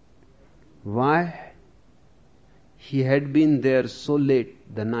why he had been there so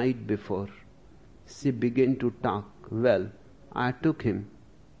late the night before, she began to talk. Well, I took him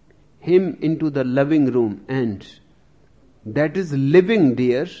into the living room and, that is living,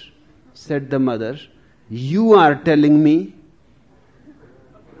 dear, said the mother. You are telling me?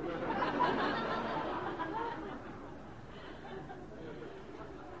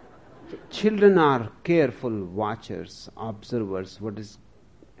 Children are careful watchers, observers, what is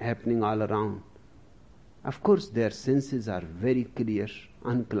happening all around. Of course, their senses are very clear,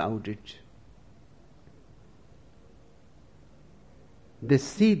 unclouded. They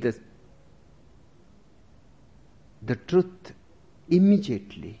see the truth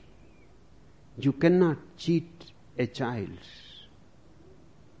immediately. You cannot cheat a child.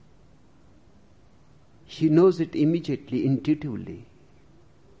 He knows it immediately, intuitively.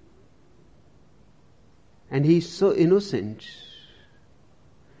 And he is so innocent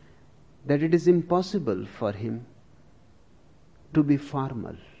that it is impossible for him to be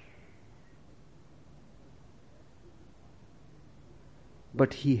formal.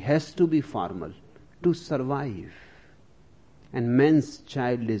 But he has to be formal to survive. And man's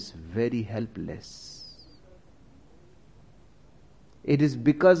child is very helpless. It is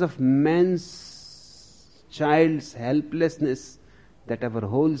because of man's child's helplessness that our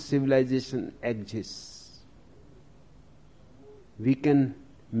whole civilization exists. We can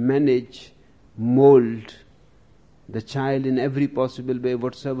manage, mold the child in every possible way,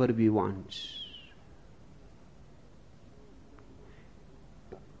 whatsoever we want.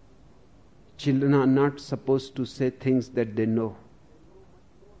 Children are not supposed to say things that they know.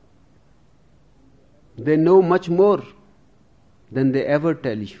 They know much more than they ever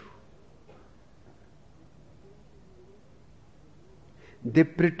tell you. They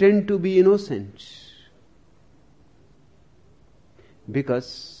pretend to be innocent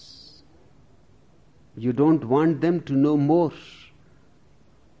because you don't want them to know more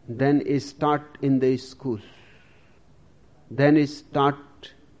than is taught in the school, than is taught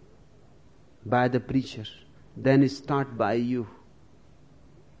by the preacher, than is taught by you.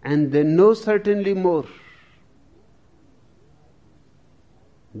 And they know certainly more.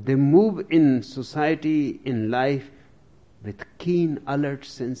 They move in society, in life, with keen, alert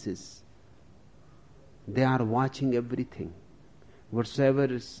senses. They are watching everything, whatsoever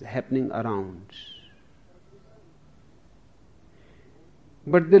is happening around.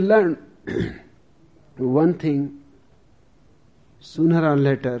 But they learn one thing, sooner or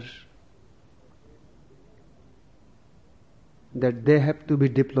later, that they have to be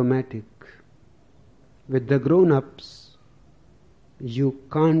diplomatic. With the grown-ups, you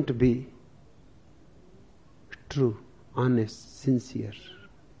can't be true, honest, sincere.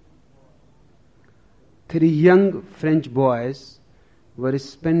 3 young French boys were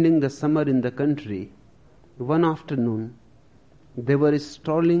spending the summer in the country. One afternoon, they were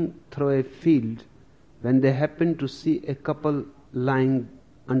strolling through a field when they happened to see a couple lying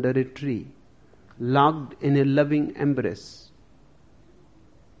under a tree, locked in a loving embrace.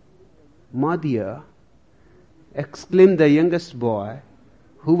 "Madhya," exclaimed the youngest boy,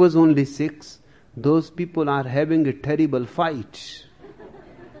 who was only 6, "those people are having a terrible fight."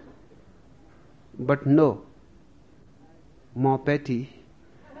 "But no, Maupetit,"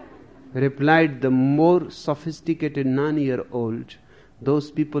 replied the more sophisticated 9-year-old, "those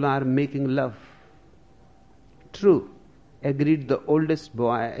people are making love." "True," agreed the oldest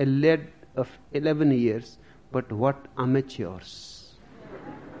boy, a lad of 11 years, "but what amateurs."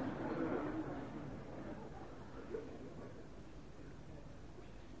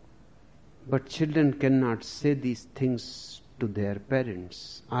 But children cannot say these things to their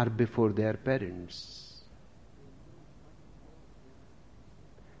parents or before their parents.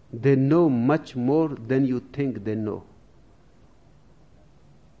 They know much more than you think they know.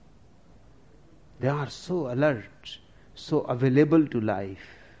 They are so alert, so available to life.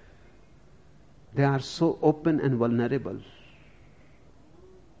 They are so open and vulnerable.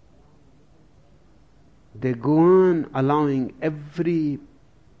 They go on allowing every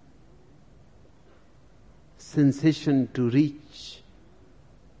sensation to reach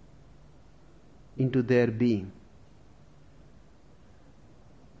into their being.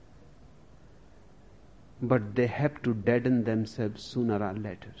 But they have to deaden themselves sooner or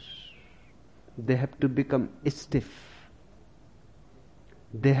later. they have to become stiff.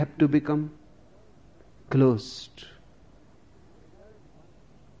 They have to become closed.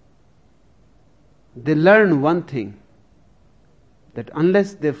 They learn one thing, that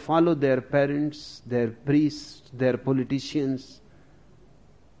unless they follow their parents, their priests, their politicians,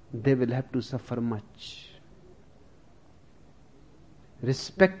 they will have to suffer much.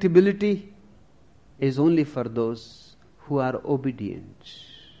 Respectability is only for those who are obedient.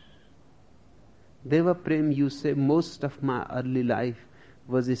 Deva Prem, you say, most of my early life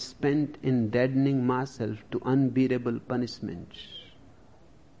was spent in deadening myself to unbearable punishment.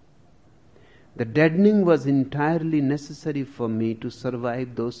 The deadening was entirely necessary for me to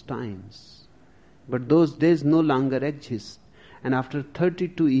survive those times. But those days no longer exist, and after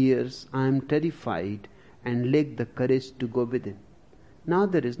 32 years I am terrified and lack the courage to go within. Now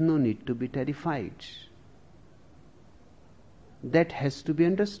there is no need to be terrified. That has to be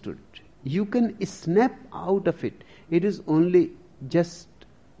understood. You can snap out of it. It is only just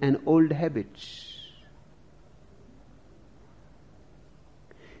an old habit.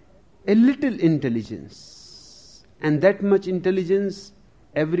 A little intelligence, and that much intelligence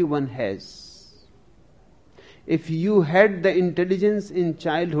everyone has. If you had the intelligence in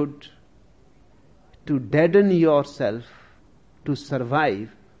childhood to deaden yourself to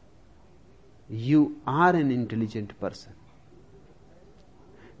survive, you are an intelligent person.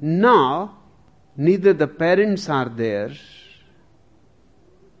 Now, neither the parents are there,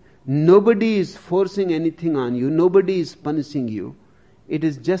 nobody is forcing anything on you, nobody is punishing you. It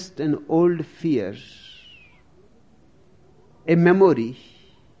is just an old fear, a memory.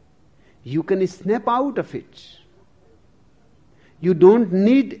 You can snap out of it. You don't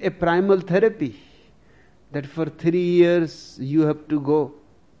need a primal therapy that for 3 years you have to go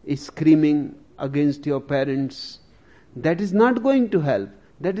screaming against your parents. That is not going to help.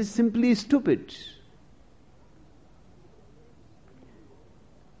 That is simply stupid.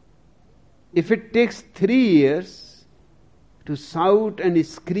 If it takes 3 years to shout and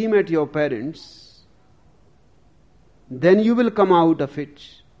scream at your parents, then you will come out of it.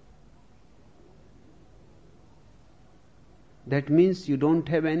 That means you don't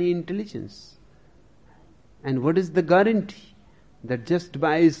have any intelligence. And what is the guarantee that just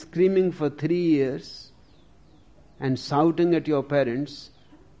by screaming for 3 years and shouting at your parents,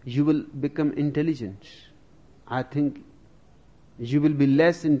 you will become intelligent? I think you will be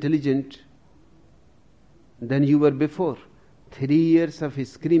less intelligent than you were before. 3 years of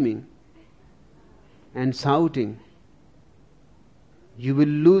screaming and shouting, you will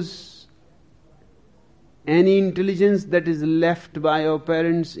lose any intelligence that is left by your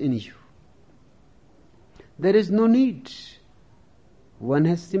parents in you. There is no need. One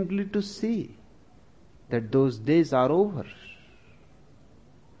has simply to see that those days are over.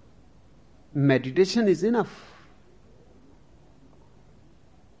 Meditation is enough.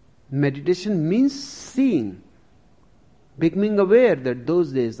 Meditation means seeing, becoming aware that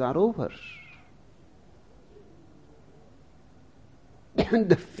those days are over. And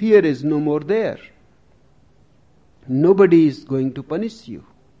the fear is no more there. Nobody is going to punish you.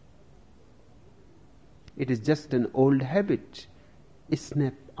 It is just an old habit.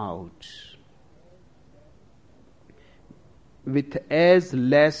 Snap out. With as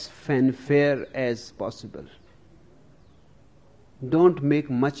less fanfare as possible. Don't make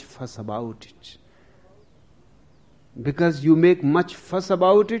much fuss about it. Because you make much fuss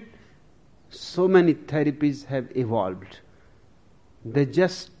about it, so many therapies have evolved. They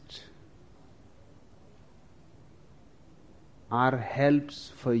just are helps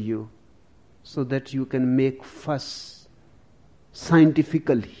for you so that you can make fuss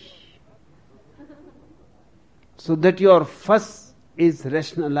scientifically. So that your fuss is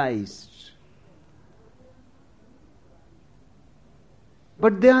rationalized.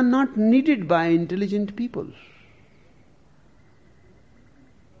 But they are not needed by intelligent people.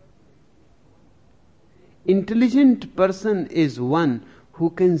 Intelligent person is one who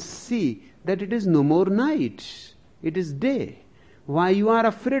can see that it is no more night, it is day. Why you are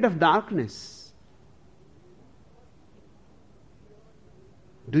afraid of darkness?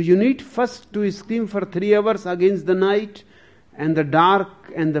 Do you need first to scream for 3 hours against the night and the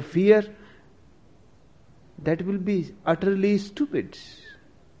dark and the fear? That will be utterly stupid.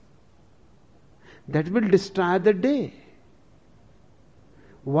 That will destroy the day.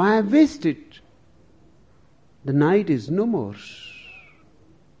 Why waste it? The night is no more.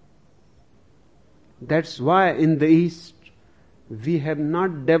 That's why in the East we have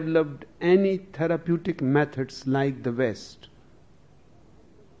not developed any therapeutic methods like the West.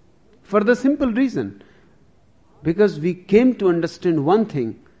 For the simple reason, because we came to understand one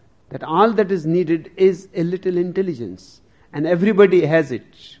thing, that all that is needed is a little intelligence, and everybody has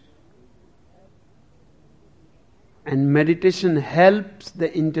it. And meditation helps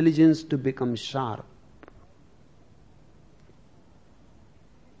the intelligence to become sharp.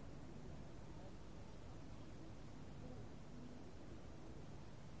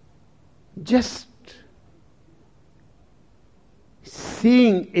 Just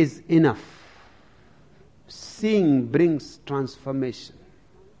seeing is enough. Seeing brings transformation.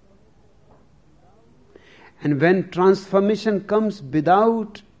 And when transformation comes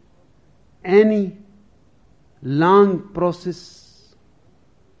without any long process,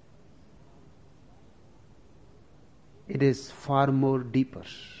 it is far more deeper.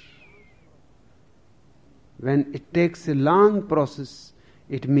 When it takes a long process,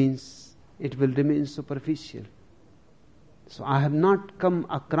 it means it will remain superficial. So I have not come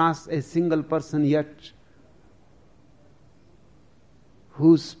across a single person yet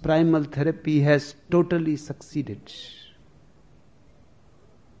whose primal therapy has totally succeeded.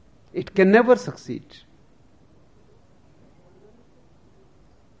 It can never succeed.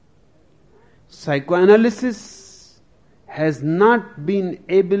 Psychoanalysis has not been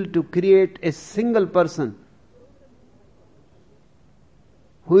able to create a single person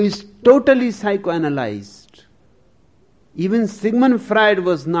who is totally psychoanalyzed. Even Sigmund Freud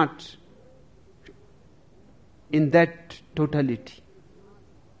was not in that totality.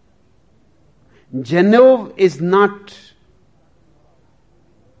 Genov is not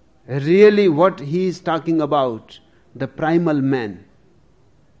really what he is talking about, the primal man,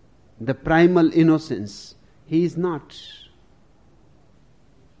 the primal innocence. He is not.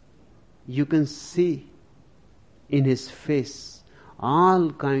 You can see in his face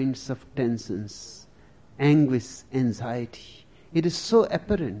all kinds of tensions, anguish, anxiety. It is so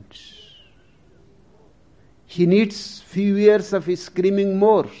apparent. He needs few years of screaming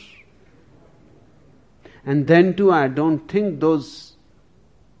more. And then too, I don't think those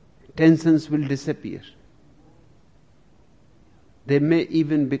tensions will disappear. They may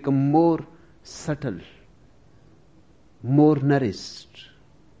even become more subtle, more nourished.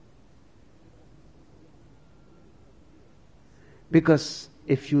 Because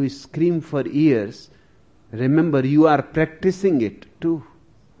if you scream for years, remember you are practicing it too.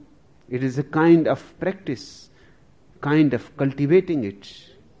 It is a kind of practice, kind of cultivating it.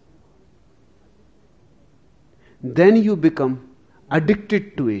 Then you become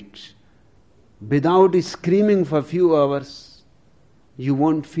addicted to it. Without screaming for a few hours, you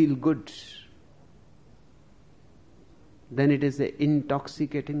won't feel good. Then it is an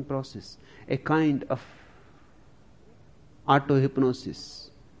intoxicating process, a kind of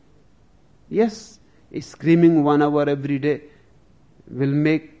auto-hypnosis. Yes, screaming 1 hour every day will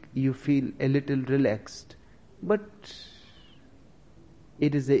make you feel a little relaxed, but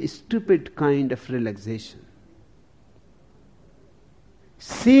it is a stupid kind of relaxation.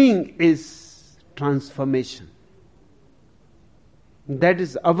 Seeing is transformation. That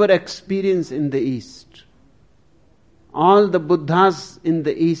is our experience in the East. All the Buddhas in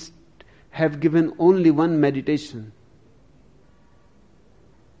the East have given only one meditation: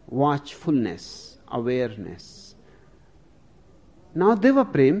 watchfulness, awareness. Now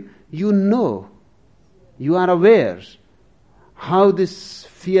Devaprem, you know, you are aware how this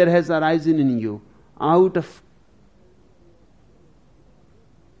fear has arisen in you out of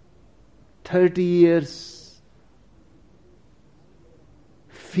 30 years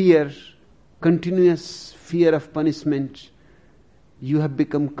fear, continuous fear of punishment. You have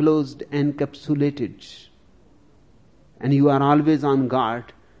become closed, encapsulated, and you are always on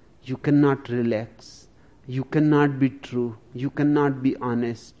guard. You cannot relax. You cannot be true. You cannot be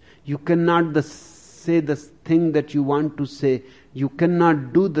honest. You cannot say the thing that you want to say. You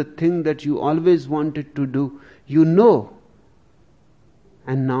cannot do the thing that you always wanted to do. You know.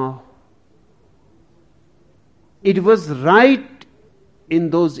 And now, it was right in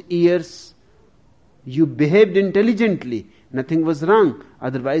those years you behaved intelligently. Nothing was wrong.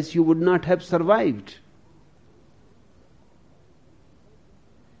 Otherwise you would not have survived.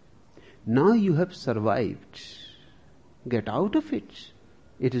 Now you have survived. Get out of it.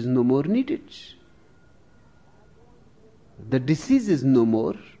 It is no more needed. The disease is no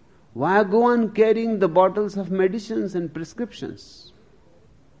more. Why go on carrying the bottles of medicines and prescriptions?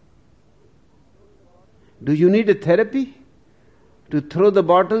 Do you need a therapy to throw the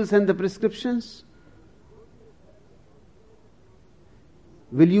bottles and the prescriptions?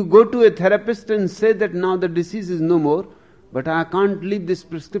 Will you go to a therapist and say that now the disease is no more, but I can't leave this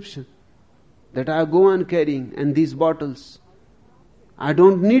prescription that I go on carrying and these bottles? I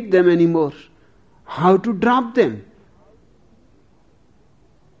don't need them anymore. How to drop them?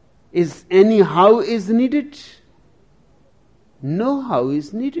 Is any how is needed? No how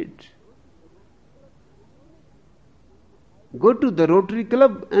is needed. Go to the Rotary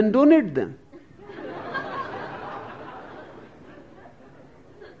Club and donate them.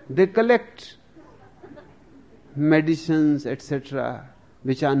 They collect medicines, etc.,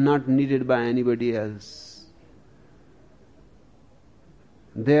 which are not needed by anybody else.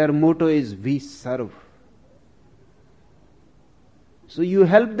 Their motto is, we serve. So you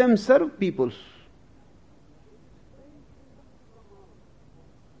help them serve people.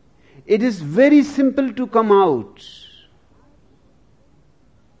 It is very simple to come out.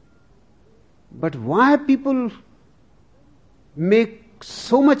 But why people make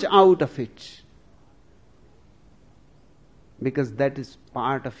so much out of it? Because that is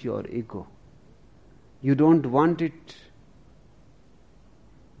part of your ego. You don't want it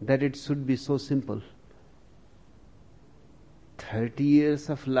that it should be so simple. 30 years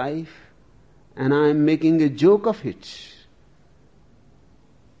of life and I am making a joke of it.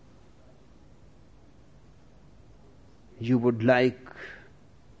 You would like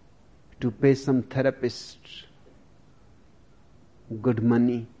to pay some therapist good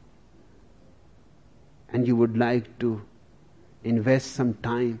money, and you would like to invest some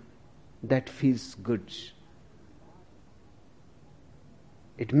time. That feels good.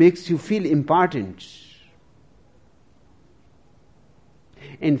 It makes you feel important.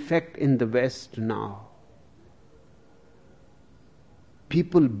 In fact, in the West now,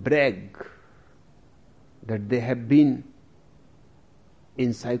 people brag that they have been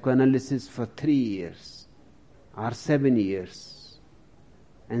in psychoanalysis for 3 years or 7 years,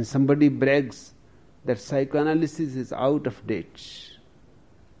 and somebody brags that psychoanalysis is out of date.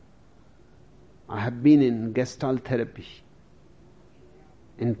 I have been in Gestalt therapy,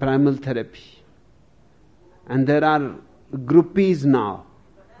 in primal therapy, and there are groupies now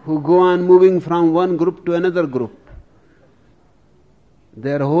who go on moving from one group to another group.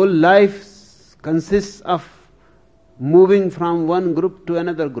 Their whole life consists of moving from one group to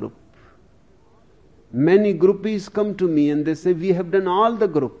another group. Many groupies come to me and they say, we have done all the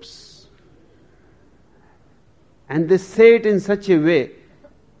groups. And they say it in such a way,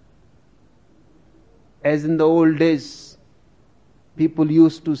 as in the old days, people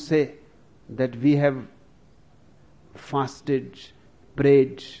used to say that we have fasted,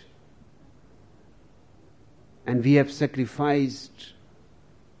 prayed, and we have sacrificed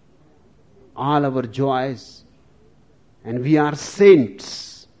all our joys, and we are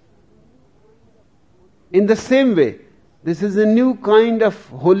saints. In the same way, this is a new kind of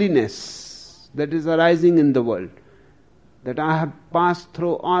holiness that is arising in the world, that I have passed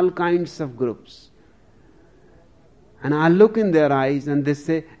through all kinds of groups. And I look in their eyes and they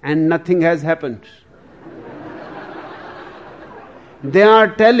say, and nothing has happened. They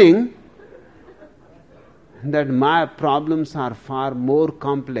are telling that my problems are far more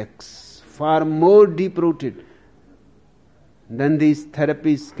complex, far more deep-rooted than these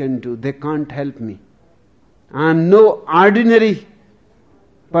therapies can do. They can't help me. I am no ordinary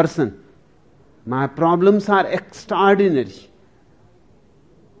person. My problems are extraordinary.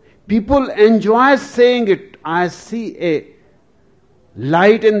 People enjoy saying it. I see a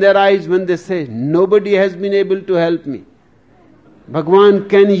light in their eyes when they say, nobody has been able to help me. Bhagwan,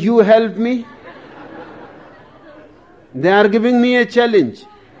 can you help me? They are giving me a challenge.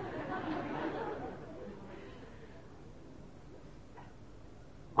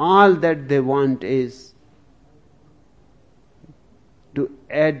 All that they want is to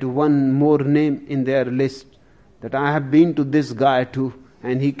add one more name in their list, that I have been to this guy too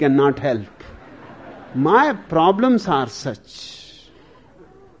and he cannot help. My problems are such,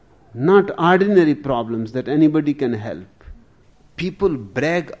 not ordinary problems that anybody can help. People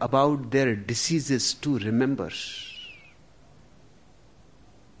brag about their diseases to remember.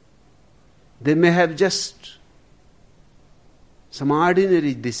 They may have just some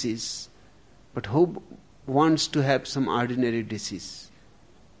ordinary disease, but who wants to have some ordinary disease?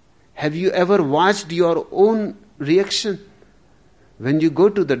 Have you ever watched your own reaction when you go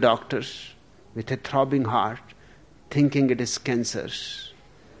to the doctor with a throbbing heart, thinking it is cancer?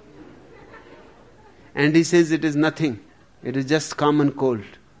 And he says it is nothing, it is just common cold.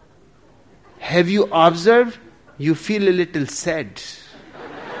 Have you observed? You feel a little sad.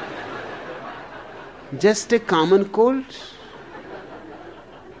 Just a common cold.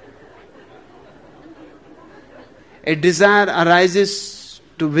 A desire arises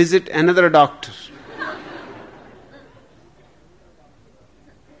to visit another doctor.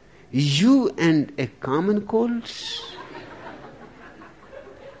 You and a common cold?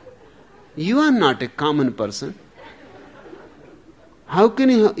 You are not a common person. How can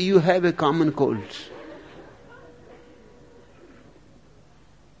you have a common cold?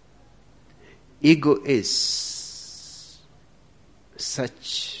 Ego is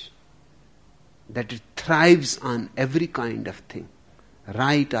such that it thrives on every kind of thing,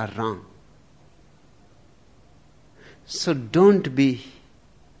 right or wrong. So don't be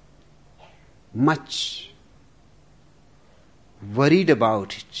much worried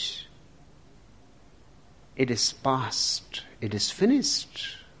about it. It is past, it is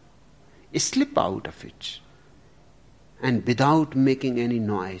finished. Slip out of it, and without making any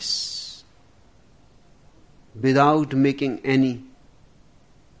noise, without making any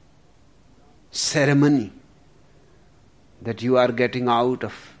ceremony that you are getting out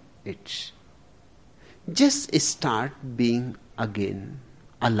of it. Just start being again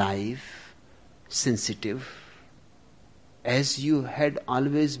alive, sensitive, as you had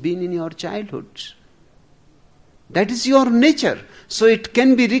always been in your childhood. That is your nature, so it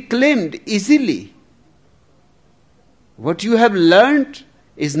can be reclaimed easily. What you have learned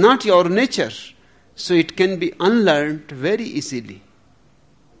is not your nature, so it can be unlearned very easily.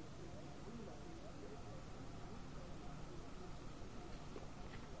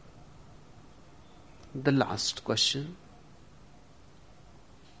 The last question.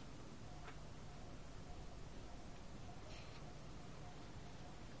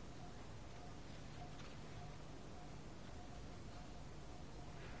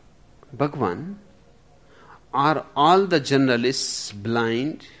 Bhagwan, are all the journalists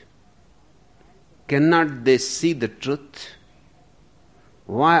blind? Cannot they see the truth?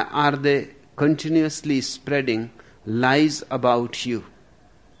 Why are they continuously spreading lies about you?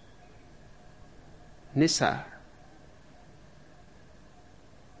 Nisar.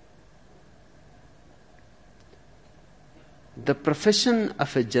 The profession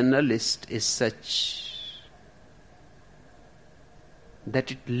of a journalist is such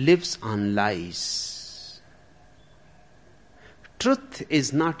that it lives on lies. Truth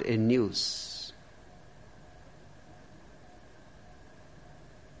is not a news.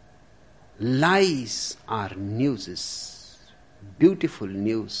 Lies are newses, beautiful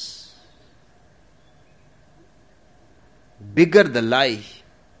news. Bigger the lie,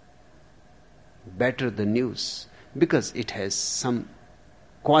 better the news, because it has some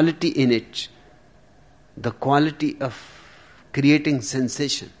quality in it, the quality of creating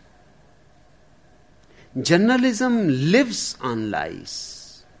sensation. Journalism lives on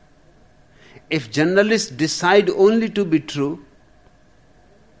lies. If journalists decide only to be true,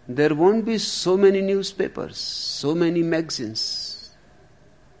 there won't be so many newspapers, so many magazines.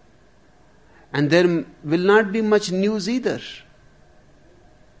 And there will not be much news either.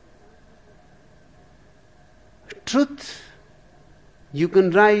 Truth, you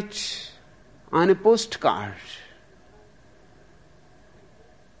can write on a postcard.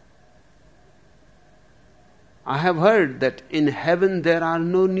 I have heard that in heaven there are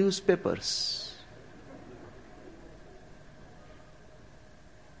no newspapers.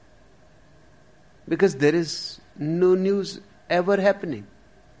 Because there is no news ever happening.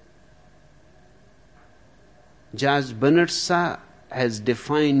 George Bernard Shaw has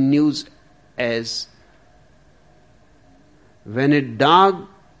defined news as when a dog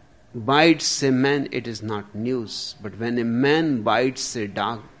bites a man, it is not news. But when a man bites a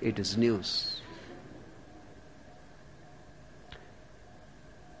dog, it is news.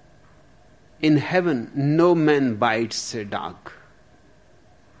 In heaven, no man bites a dog.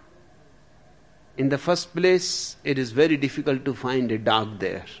 In the first place, it is very difficult to find a dog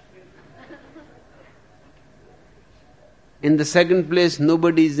there. In the second place,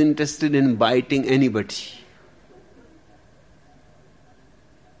 nobody is interested in biting anybody.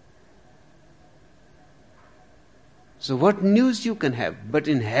 So what news you can have? But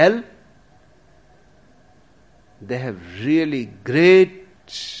in hell, they have really great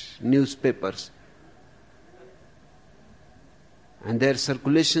newspapers. And their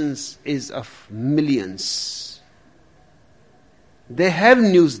circulations is of millions. They have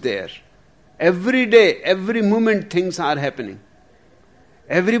news there. Every day, every moment things are happening.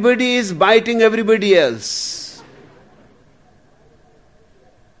 Everybody is biting everybody else.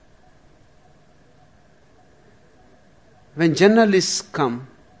 When journalists come,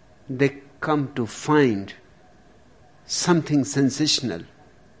 they come to find something sensational.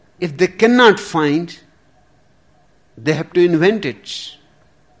 If they cannot find, they have to invent it.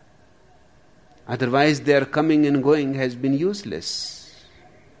 Otherwise, their coming and going has been useless.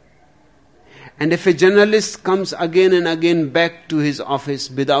 And if a journalist comes again and again back to his office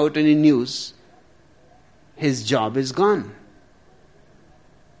without any news, his job is gone.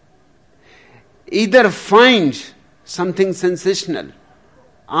 Either find something sensational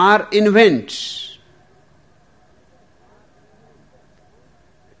or invent.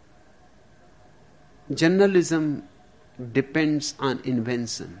 Journalism depends on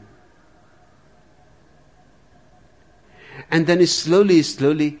invention. And then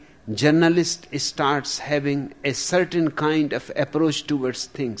slowly, journalist starts having a certain kind of approach towards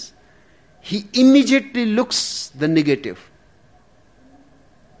things. He immediately looks the negative.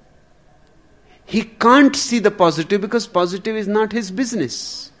 He can't see the positive because positive is not his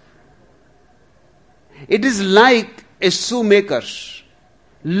business. It is like a shoemaker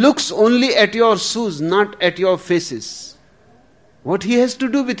looks only at your shoes, not at your faces. What he has to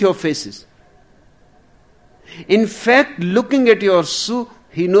do with your faces? In fact, looking at your shoe,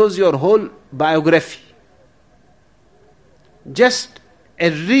 he knows your whole biography. Just a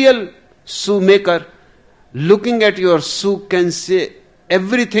real shoemaker looking at your shoe can say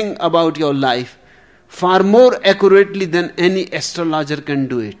everything about your life far more accurately than any astrologer can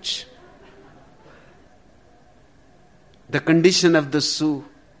do it. The condition of the shoe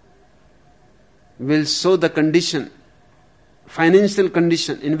will show the condition, financial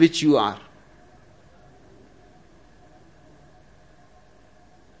condition in which you are.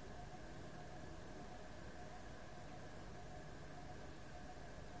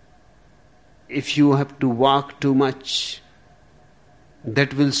 If you have to walk too much,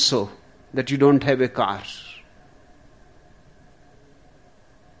 that will show that you don't have a car.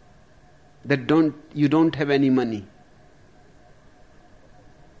 You don't have any money.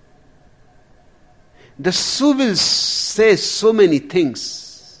 The shoe will say so many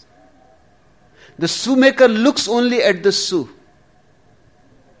things. The shoemaker looks only at the shoe,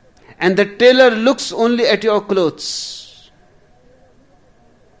 and the tailor looks only at your clothes.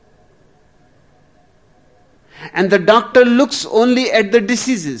 And the doctor looks only at the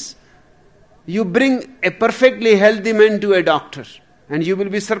diseases. You bring a perfectly healthy man to a doctor, and you will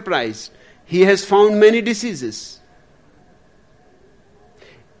be surprised. He has found many diseases.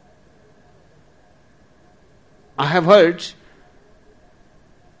 I have heard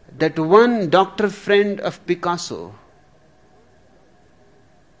that one doctor friend of Picasso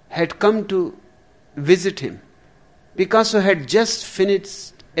had come to visit him. Picasso had just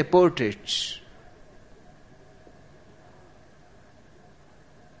finished a portrait.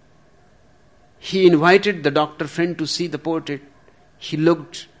 He invited the doctor friend to see the portrait. He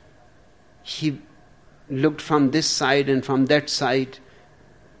looked from this side and from that side.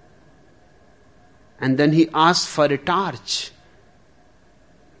 And then he asked for a torch.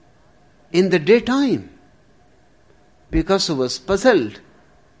 In the daytime, Picasso was puzzled.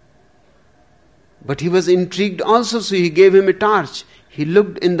 But he was intrigued also, so he gave him a torch. He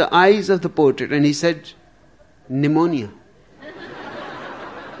looked in the eyes of the portrait and he said, "Pneumonia."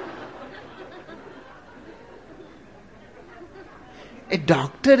 A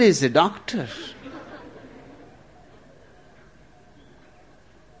doctor is a doctor.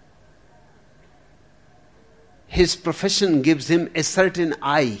 His profession gives him a certain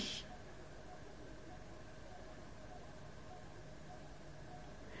eye.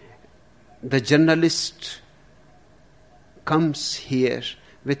 The journalist comes here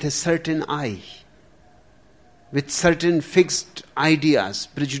with a certain eye, with certain fixed ideas,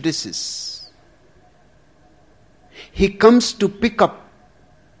 prejudices. He comes to pick up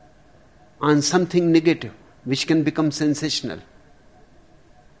on something negative which can become sensational.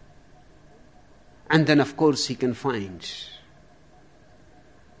 And then of course he can find.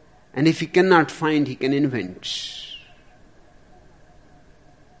 And if he cannot find, he can invent.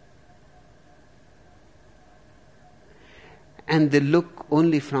 And they look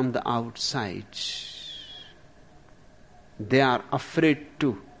only from the outside. They are afraid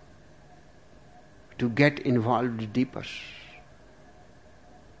to get involved deeper.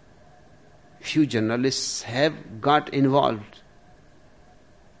 Few journalists have got involved.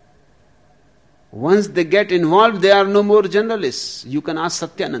 Once they get involved, they are no more journalists. You can ask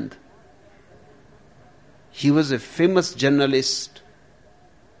Satyanand. He was a famous journalist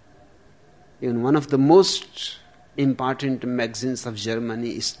in one of the most important magazines of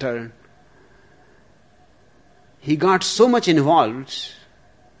Germany, Stern. He got so much involved.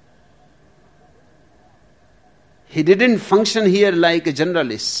 He didn't function here like a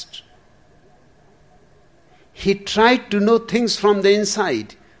journalist. He tried to know things from the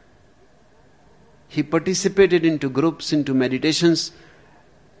inside. He participated into groups, into meditations,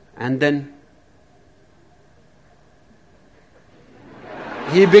 and then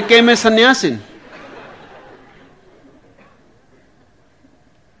he became a sannyasin.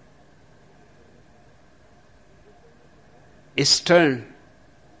 Stern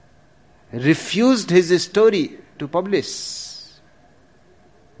refused his story to publish.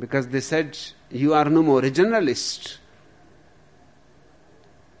 because they said, you are no more a journalist.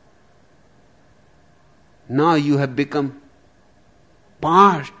 Now you have become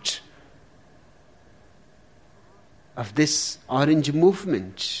part of this orange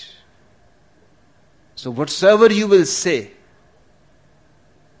movement. So whatsoever you will say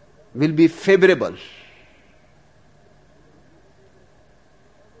will be favorable.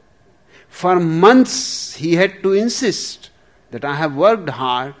 For months he had to insist that I have worked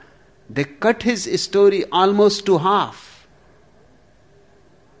hard. They cut his story almost to half.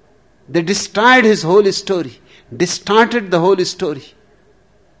 They destroyed his whole story, distorted the whole story,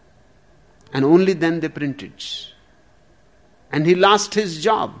 and only then they printed. And he lost his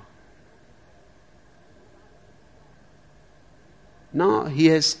job. Now he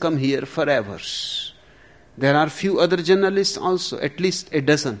has come here forever. There are few other journalists also, at least a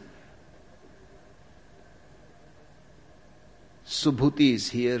dozen. Subhuti is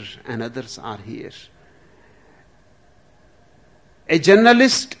here and others are here. A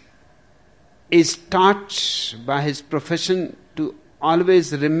journalist is taught by his profession to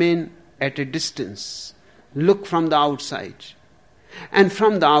always remain at a distance. Look from the outside. And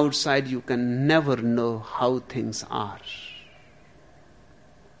from the outside you can never know how things are.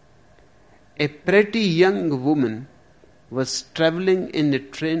 A pretty young woman was traveling in a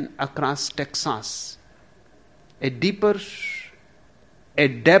train across Texas. A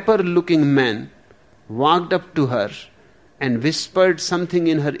dapper looking man walked up to her and whispered something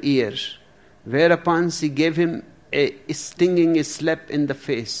in her ear, whereupon she gave him a stinging slap in the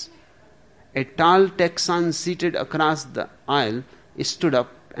face. A tall Texan seated across the aisle stood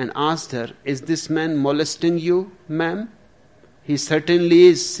up and asked her, "Is this man molesting you, ma'am?" "He certainly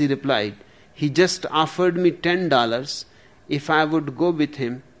is," she replied. "He just offered me $10 if I would go with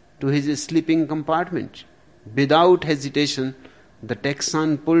him to his sleeping compartment." Without hesitation, the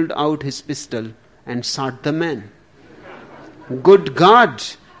Texan pulled out his pistol and shot the man. "Good God!"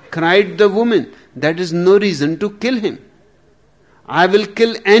 cried the woman, "that is no reason to kill him." "I will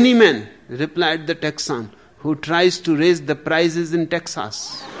kill any man," replied the Texan, "who tries to raise the prices in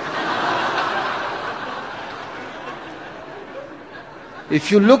Texas."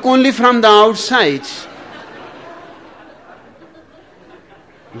 If you look only from the outside,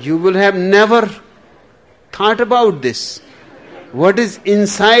 you will have never thought about this. What is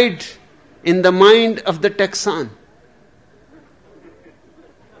inside in the mind of the Texan?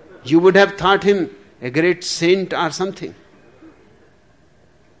 You would have thought him a great saint or something.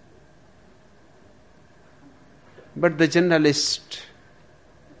 But the journalist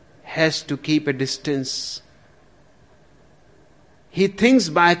has to keep a distance. He thinks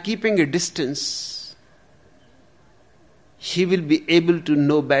by keeping a distance, he will be able to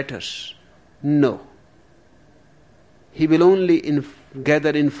know better. No. He will only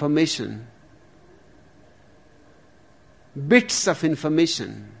gather information, bits of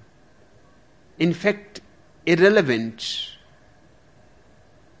information, in fact, irrelevant,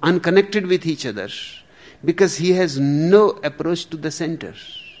 unconnected with each other, because he has no approach to the center.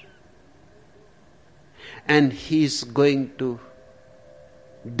 And he is going to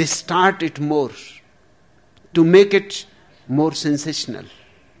distort it more, to make it more sensational.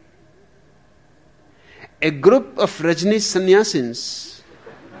 A group of Rajneesh sannyasins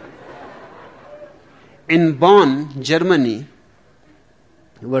in Bonn, Germany,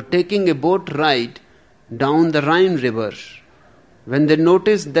 were taking a boat ride down the Rhine River when they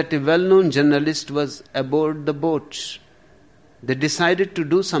noticed that a well-known journalist was aboard the boat. They decided to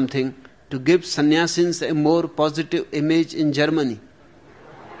do something to give sannyasins a more positive image in Germany.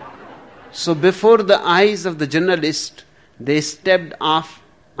 So before the eyes of the journalist, they stepped off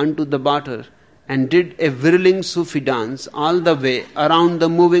onto the water and did a whirling Sufi dance all the way around the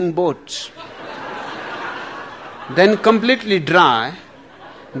moving boat. Then, completely dry,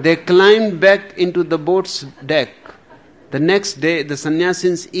 they climbed back into the boat's deck. The next day, the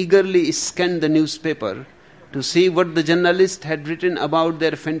sannyasins eagerly scanned the newspaper to see what the journalist had written about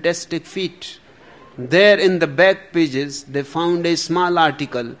their fantastic feat. There in the back pages, they found a small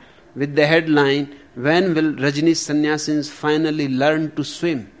article with the headline, "When will Rajneesh sannyasins finally learn to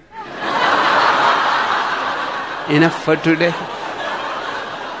swim?" Enough for today.